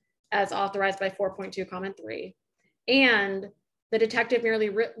 as authorized by 4.2 comment 3. And the detective merely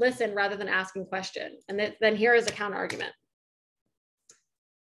listened rather than asking question. And then here is a counter argument,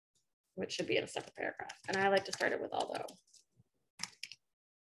 which should be in a separate paragraph. And I like to start it with although.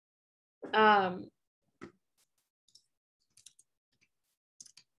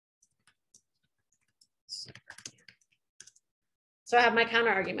 So I have my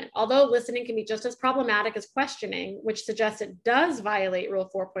counter argument. Although listening can be just as problematic as questioning, which suggests it does violate rule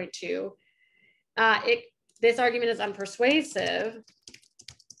 4.2, this argument is unpersuasive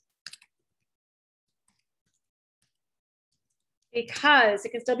because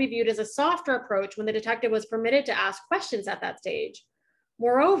it can still be viewed as a softer approach when the detective was permitted to ask questions at that stage.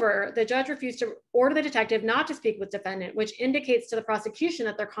 Moreover, the judge refused to order the detective not to speak with defendant, which indicates to the prosecution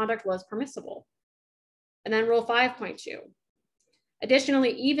that their conduct was permissible. And then rule 5.2. Additionally,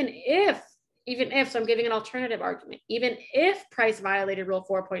 even if, so I'm giving an alternative argument, even if Price violated rule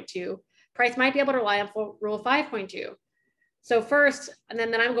 4.2, Price might be able to rely on rule 5.2. So first, and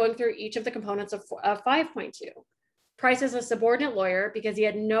then I'm going through each of the components of 5.2. Price is a subordinate lawyer because he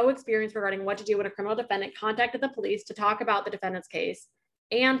had no experience regarding what to do when a criminal defendant contacted the police to talk about the defendant's case.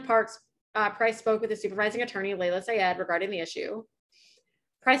 And Price spoke with his supervising attorney, Layla Sayed, regarding the issue.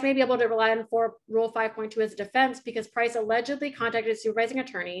 Price may be able to rely on rule 5.2 as a defense because Price allegedly contacted his supervising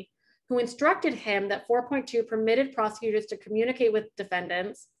attorney who instructed him that 4.2 permitted prosecutors to communicate with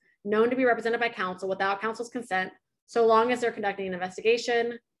defendants known to be represented by counsel without counsel's consent, so long as they're conducting an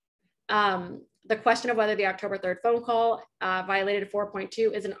investigation. The question of whether the October 3rd phone call violated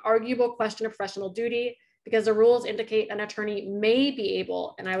 4.2 is an arguable question of professional duty because the rules indicate an attorney may be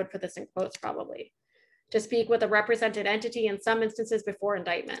able, and I would put this in quotes probably, to speak with a represented entity in some instances before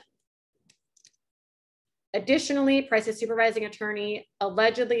indictment. Additionally, Price's supervising attorney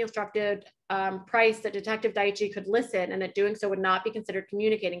allegedly instructed Price that Detective Daichi could listen and that doing so would not be considered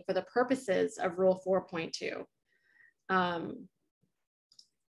communicating for the purposes of rule 4.2.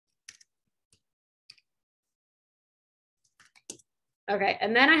 Okay,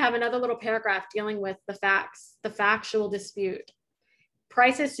 and then I have another little paragraph dealing with the facts, the factual dispute.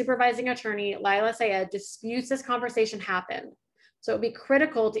 Price's supervising attorney, Lila Sayed, disputes this conversation happened. So it would be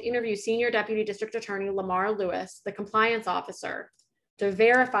critical to interview Senior Deputy District Attorney Lamar Lewis, the compliance officer, to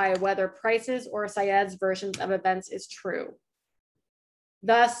verify whether Price's or Sayed's versions of events is true.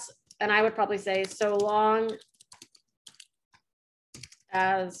 Thus, and I would probably say, so long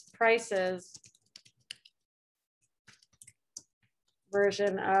as Price's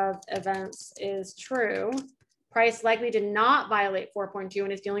version of events is true, Price likely did not violate 4.2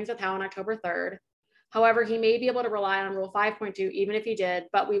 in his dealings with Howe on October 3rd. However, he may be able to rely on Rule 5.2 even if he did,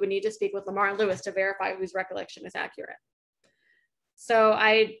 but we would need to speak with Lamar and Lewis to verify whose recollection is accurate. So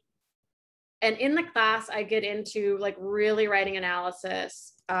and in the class, I get into like really writing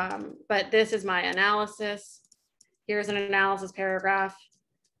analysis, but this is my analysis. Here's an analysis paragraph.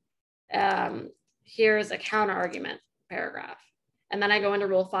 Here's a counter argument paragraph. And then I go into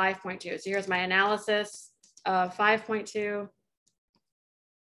Rule 5.2. So here's my analysis of 5.2.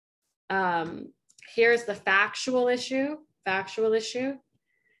 Here's the factual issue.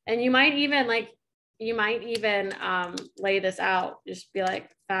 And you might even lay this out, just be like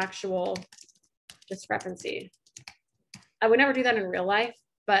factual discrepancy. I would never do that in real life,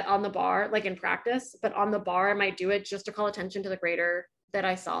 but on the bar, like in practice, but on the bar, I might do it just to call attention to the grader that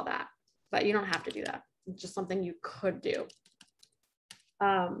I saw that, but you don't have to do that. It's just something you could do.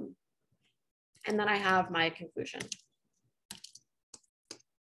 And then I have my conclusion.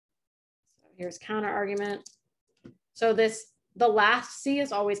 So here's counter argument. So the last C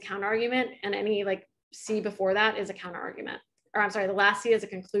is always counter argument, and any like C before that is a counter argument. Or I'm sorry, the last C is a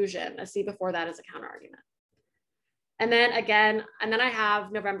conclusion. A C before that is a counter argument. And then again, and then I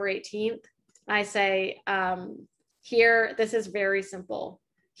have November 18th. I say, here, this is very simple.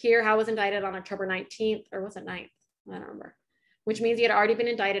 Here, Howe was indicted on October 19th, or was it 9th? I don't remember. Which means he had already been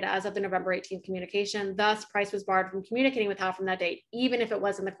indicted as of the November 18th communication. Thus, Price was barred from communicating with Howe from that date, even if it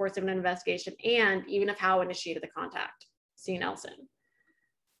was in the course of an investigation and even if Howe initiated the contact. See Nelson.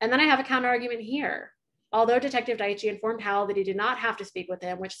 And then I have a counter argument here. Although Detective Daichi informed Howe that he did not have to speak with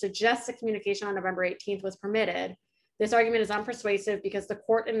him, which suggests the communication on November 18th was permitted, this argument is unpersuasive because the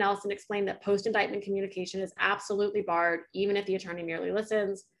court in Nelson explained that post-indictment communication is absolutely barred, even if the attorney merely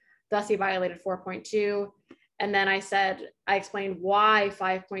listens. Thus, he violated 4.2. And then I explained why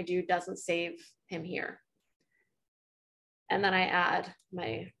 5.2 doesn't save him here. And then I add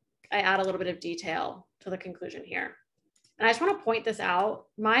a little bit of detail to the conclusion here. And I just want to point this out.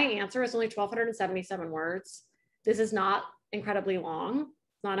 My answer is only 1,277 words. This is not incredibly long.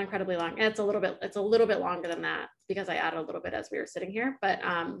 It's not incredibly long. And it's a little bit longer than that because I added a little bit as we were sitting here. But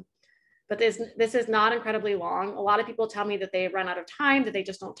this is not incredibly long. A lot of people tell me that they run out of time, that they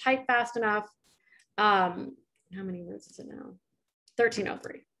just don't type fast enough. How many words is it now?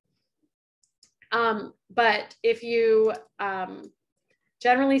 1303. But if you,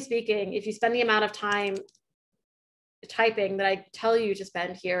 generally speaking, if you spend the amount of time typing that I tell you to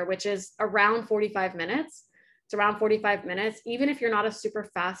spend here, which is around 45 minutes, it's around 45 minutes, even if you're not a super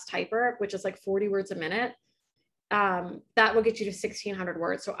fast typer, which is like 40 words a minute, that will get you to 1,600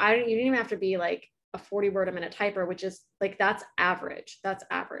 words. So you didn't even have to be like a 40 word a minute typer, which is like, that's average.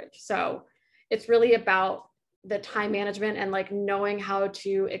 So it's really about the time management and like knowing how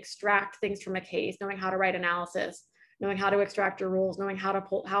to extract things from a case, knowing how to write analysis, knowing how to extract your rules, knowing how to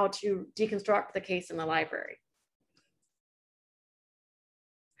deconstruct the case in the library.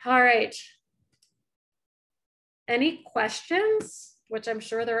 All right. Any questions? Which I'm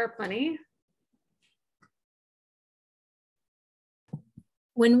sure there are plenty.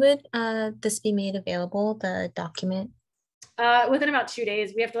 When would this be made available, the document? Within about 2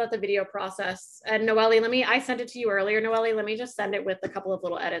 days. We have to let the video process. And Noelle, I sent it to you earlier, Noelle. Let me just send it with a couple of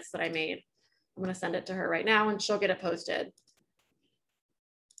little edits that I made. I'm going to send it to her right now and she'll get it posted.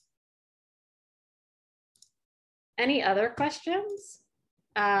 Any other questions?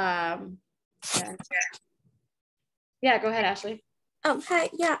 Yeah, go ahead, Ashley. Hi,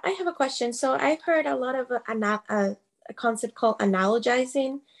 yeah, I have a question. So I've heard a lot of a concept called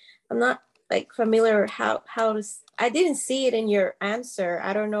analogizing. I'm not like familiar how I didn't see it in your answer.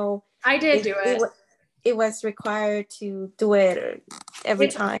 I don't know. I did do it. It was required to do it every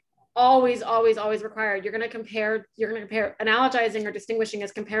time. Always required. You're going to compare analogizing or distinguishing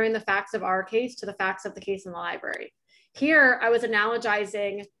as comparing the facts of our case to the facts of the case in the library. Here, I was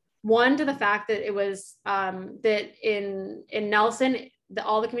analogizing one to the fact that it was that in Nelson,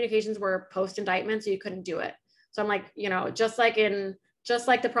 all the communications were post-indictment, so you couldn't do it. So I'm like, just like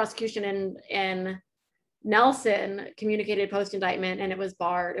the prosecution in Nelson communicated post-indictment and it was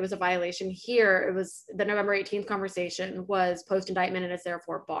barred. It was a violation. Here, it was the November 18th conversation was post-indictment and it's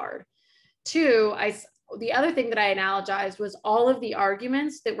therefore barred. Two, the other thing that I analogized was all of the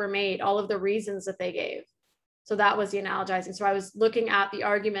arguments that were made, all of the reasons that they gave. So that was the analogizing. So I was looking at the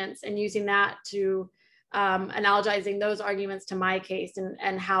arguments and using that to analogizing those arguments to my case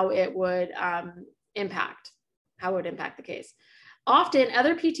and how it would impact the case. Often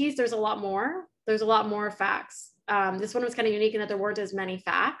other PTs, there's a lot more facts. This one was kind of unique in that there weren't as many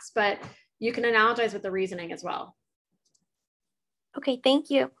facts, but you can analogize with the reasoning as well. Okay, thank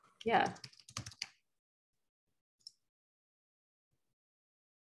you. Yeah.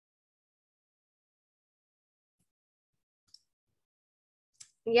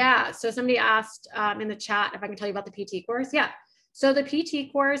 Yeah, so somebody asked in the chat if I can tell you about the PT course. Yeah, so the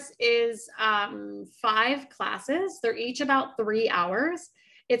PT course is 5 classes. They're each about 3 hours.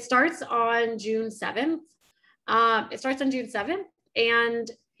 It starts on June 7th.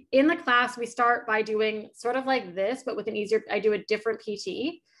 And in the class, we start by doing sort of like this, but with an easier, I do a different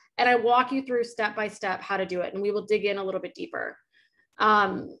PT and I walk you through step by step how to do it. And we will dig in a little bit deeper.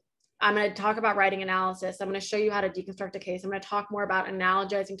 I'm going to talk about writing analysis. I'm going to show you how to deconstruct a case. I'm going to talk more about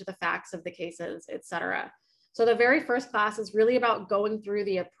analogizing to the facts of the cases, etc. So the very first class is really about going through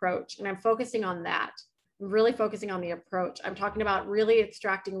the approach, and I'm focusing on that. I'm really focusing on the approach. I'm talking about really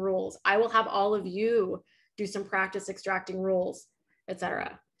extracting rules. I will have all of you do some practice extracting rules,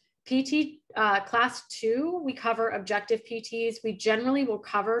 etc. PT class 2, we cover objective PTs. We generally will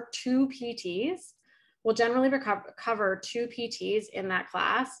cover 2 PTs. We'll generally cover 2 PTs in that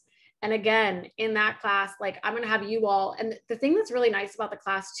class. And again, in that class, like I'm going to have you all, and the thing that's really nice about the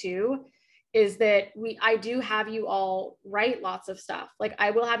class 2 is that I do have you all write lots of stuff. Like I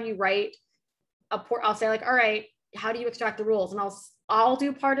will have you write I'll say like, all right, how do you extract the rules? And I'll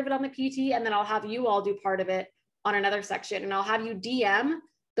do part of it on the PT, and then I'll have you all do part of it on another section, and I'll have you DM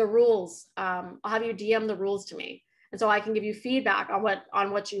the rules. I'll have you DM the rules to me. And so I can give you feedback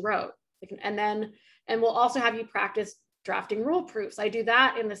on what you wrote. And we'll also have you practice drafting rule proofs. I do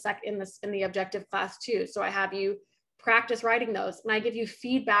that in the objective class too. So I have you practice writing those, and I give you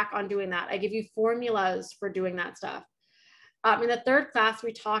feedback on doing that. I give you formulas for doing that stuff. In the third class,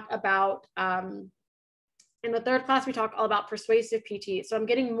 we talk about all about persuasive PT. So I'm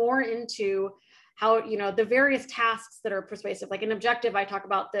getting more into how, the various tasks that are persuasive. Like in objective, I talk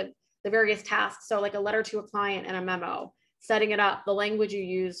about the various tasks. So like a letter to a client and a memo, setting it up, the language you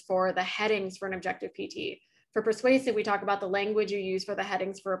use for the headings for an objective PT. For persuasive, we talk about the language you use for the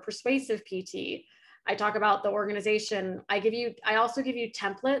headings for a persuasive PT. I talk about the organization. I also give you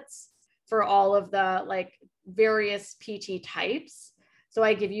templates for all of the like various PT types. So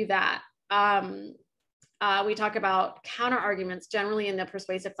I give you that. We talk about counter arguments generally in the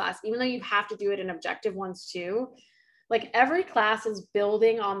persuasive class, even though you have to do it in objective ones too. Like every class is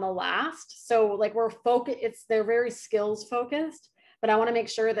building on the last. So like they're very skills focused, but I want to make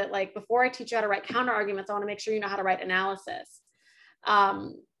sure that like before I teach you how to write counter arguments, I want to make sure you know how to write analysis.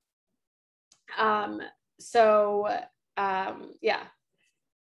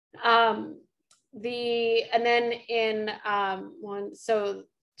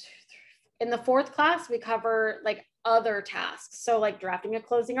 In the fourth class, we cover like other tasks. So like drafting a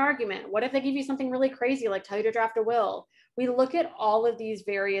closing argument. What if they give you something really crazy, like tell you to draft a will? We look at all of these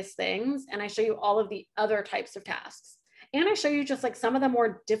various things, and I show you all of the other types of tasks. And I show you just like some of the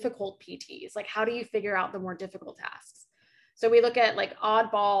more difficult PTs, like how do you figure out the more difficult tasks? So we look at like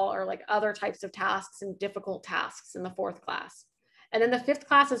oddball or like other types of tasks and difficult tasks in the fourth class. And then the fifth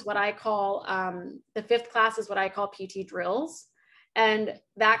class is what I call PT drills. And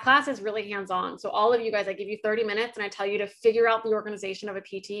that class is really hands-on. So all of you guys, I give you 30 minutes and I tell you to figure out the organization of a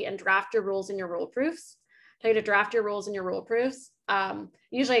PT and draft your rules and your rule proofs. Tell you to draft your rules and your rule proofs.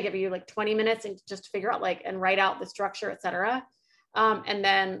 Usually I give you like 20 minutes and just figure out like, and write out the structure, et cetera. And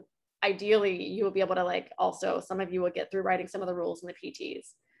then ideally you will be able to like, also some of you will get through writing some of the rules in the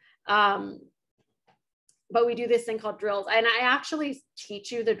PTs. But we do this thing called drills. And I actually teach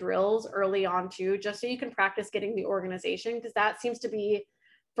you the drills early on too, just so you can practice getting the organization, because that seems to be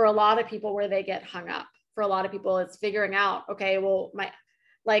for a lot of people where they get hung up. For a lot of people, it's figuring out, okay, well,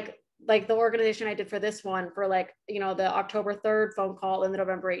 like the organization I did for this one for like, the October 3rd phone call and the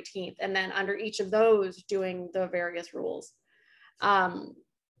November 18th. And then under each of those doing the various rules.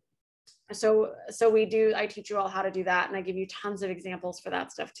 So I teach you all how to do that. And I give you tons of examples for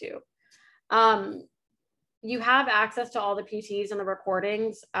that stuff too. You have access to all the PTs and the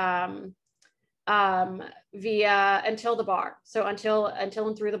recordings via until the bar. So until and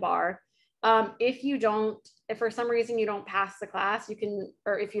through the bar. If for some reason you don't pass the class, if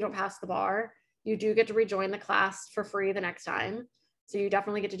you don't pass the bar, you do get to rejoin the class for free the next time. So you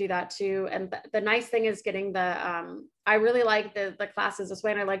definitely get to do that too. And the nice thing is getting the, I really like the classes this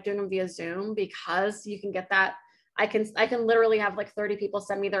way, and I like doing them via Zoom because you can get that. I can literally have like 30 people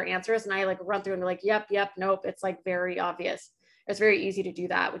send me their answers, and I like run through and be like, yep, nope. It's like very obvious. It's very easy to do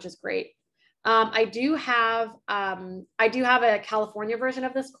that, which is great. I do have a California version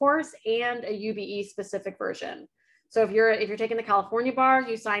of this course and a UBE specific version. So if you're taking the California bar,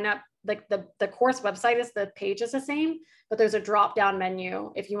 you sign up, like the course website is, the page is the same, but there's a drop down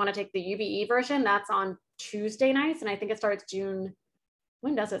menu. If you want to take the UBE version, that's on Tuesday nights. And I think it starts June.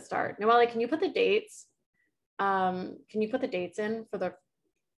 When does it start? Noelle, can you put the dates? Can you put the dates in for the,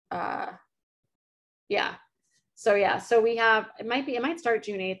 yeah. So we have, it might start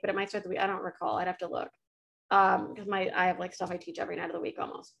June 8th, but it might start the week. I don't recall. I'd have to look. Because I have like stuff I teach every night of the week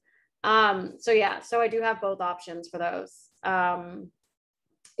almost. So I do have both options for those.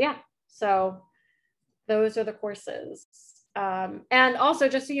 So those are the courses. And also,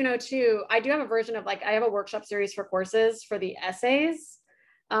 just so you know too, I do have a version of I have a workshop series for courses for the essays.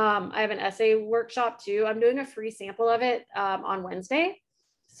 I have an essay workshop too. I'm doing a free sample of it on Wednesday.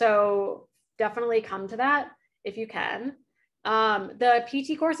 So definitely come to that if you can. The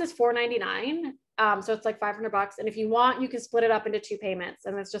PT course is $499. So it's like $500. And if you want, you can split it up into 2 payments.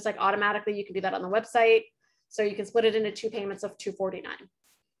 And it's just like automatically, you can do that on the website. So you can split it into 2 payments of $249.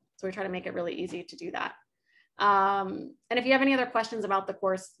 So we try to make it really easy to do that. And if you have any other questions about the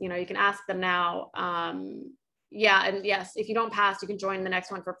course, you can ask them now. And yes, if you don't pass, you can join the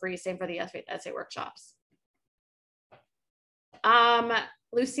next one for free. Same for the essay workshops.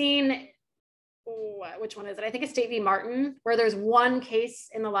 Lucine, which one is it? I think it's State v. Martin, where there's one case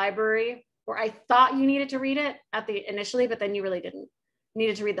in the library where I thought you needed to read it initially, but then you really didn't. You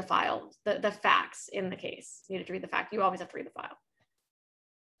needed to read the file, the facts in the case. You needed to read the fact. You always have to read the file.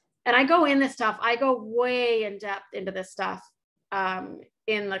 And I go in this stuff. I go way in depth into this stuff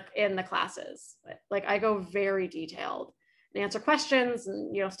in the classes. Like I go very detailed and answer questions,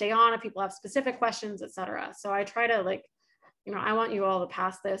 and stay on if people have specific questions, etc. So I try to I want you all to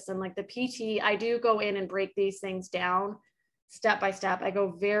pass this. And like the PT, I do go in and break these things down step by step. I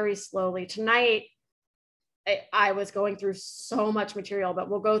go very slowly. Tonight, I was going through so much material, but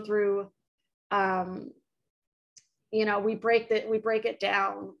we'll go through, we break it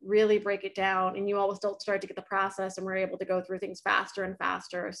down, really break it down, and you all will still start to get the process, and we're able to go through things faster and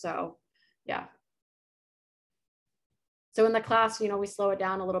faster. So yeah. So in the class, we slow it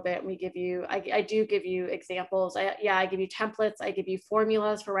down a little bit, and we give you, I do give you examples. I give you templates. I give you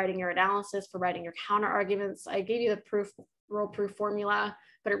formulas for writing your analysis, for writing your counter arguments. I gave you the rule proof formula,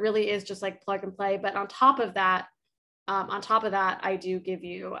 but it really is just like plug and play. But on top of that, I do give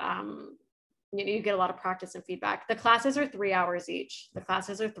you, you get a lot of practice and feedback. The classes are 3 hours each.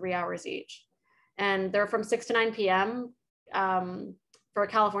 And they're from 6 to 9 p.m. For a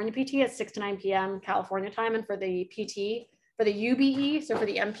California PT, it's 6 to 9 p.m. California time. And for the PT, for the UBE, so for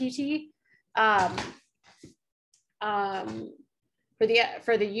the MPT,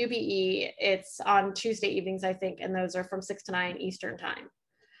 for the UBE, it's on Tuesday evenings, I think, and those are from 6 to 9 Eastern time.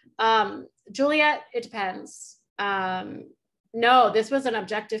 Juliet, it depends. No, this was an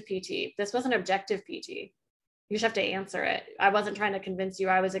objective PT. You just have to answer it. I wasn't trying to convince you.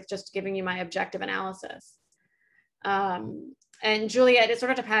 I was just giving you my objective analysis. And Juliet, it sort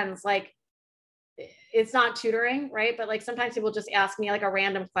of depends. Like, it's not tutoring, right? But like sometimes people just ask me like a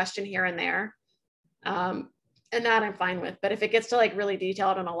random question here and there. And that I'm fine with. But if it gets to like really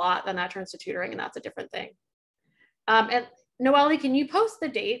detailed and a lot, then that turns to tutoring, and that's a different thing. And Noelle, can you post the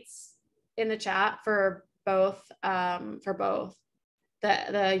dates in the chat for both the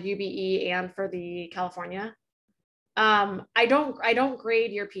UBE and for the California? I don't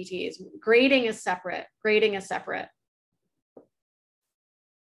grade your PTs. Grading is separate.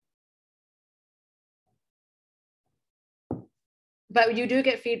 But you do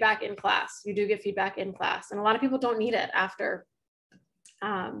get feedback in class. And a lot of people don't need it after.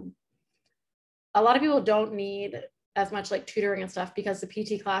 A lot of people don't need as much like tutoring and stuff because the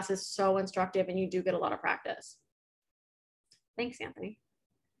PT class is so instructive, and you do get a lot of practice. Thanks, Anthony.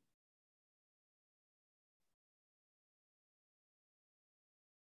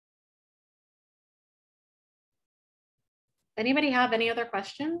 Anybody have any other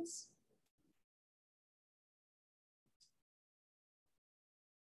questions?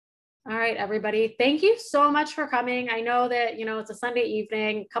 All right, everybody. Thank you so much for coming. I know that, it's a Sunday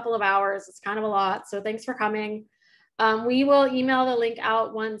evening, couple of hours. It's kind of a lot. So thanks for coming. We will email the link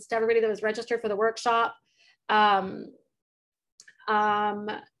out once to everybody that was registered for the workshop. Whoever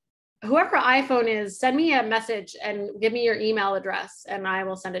iPhone is, send me a message and give me your email address, and I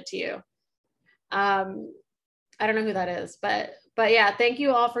will send it to you. I don't know who that is, but yeah, thank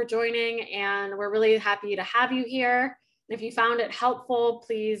you all for joining, and we're really happy to have you here. And if you found it helpful,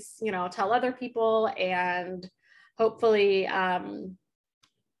 please, you know, tell other people, and hopefully,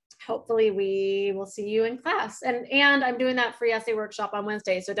 hopefully we will see you in class. And I'm doing that free essay workshop on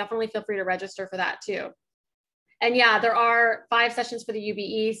Wednesday, so definitely feel free to register for that too. And yeah, there are 5 sessions for the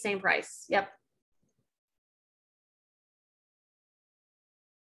UBE, same price. Yep.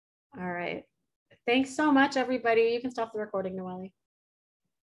 All right. Thanks so much, everybody. You can stop the recording, Noelle.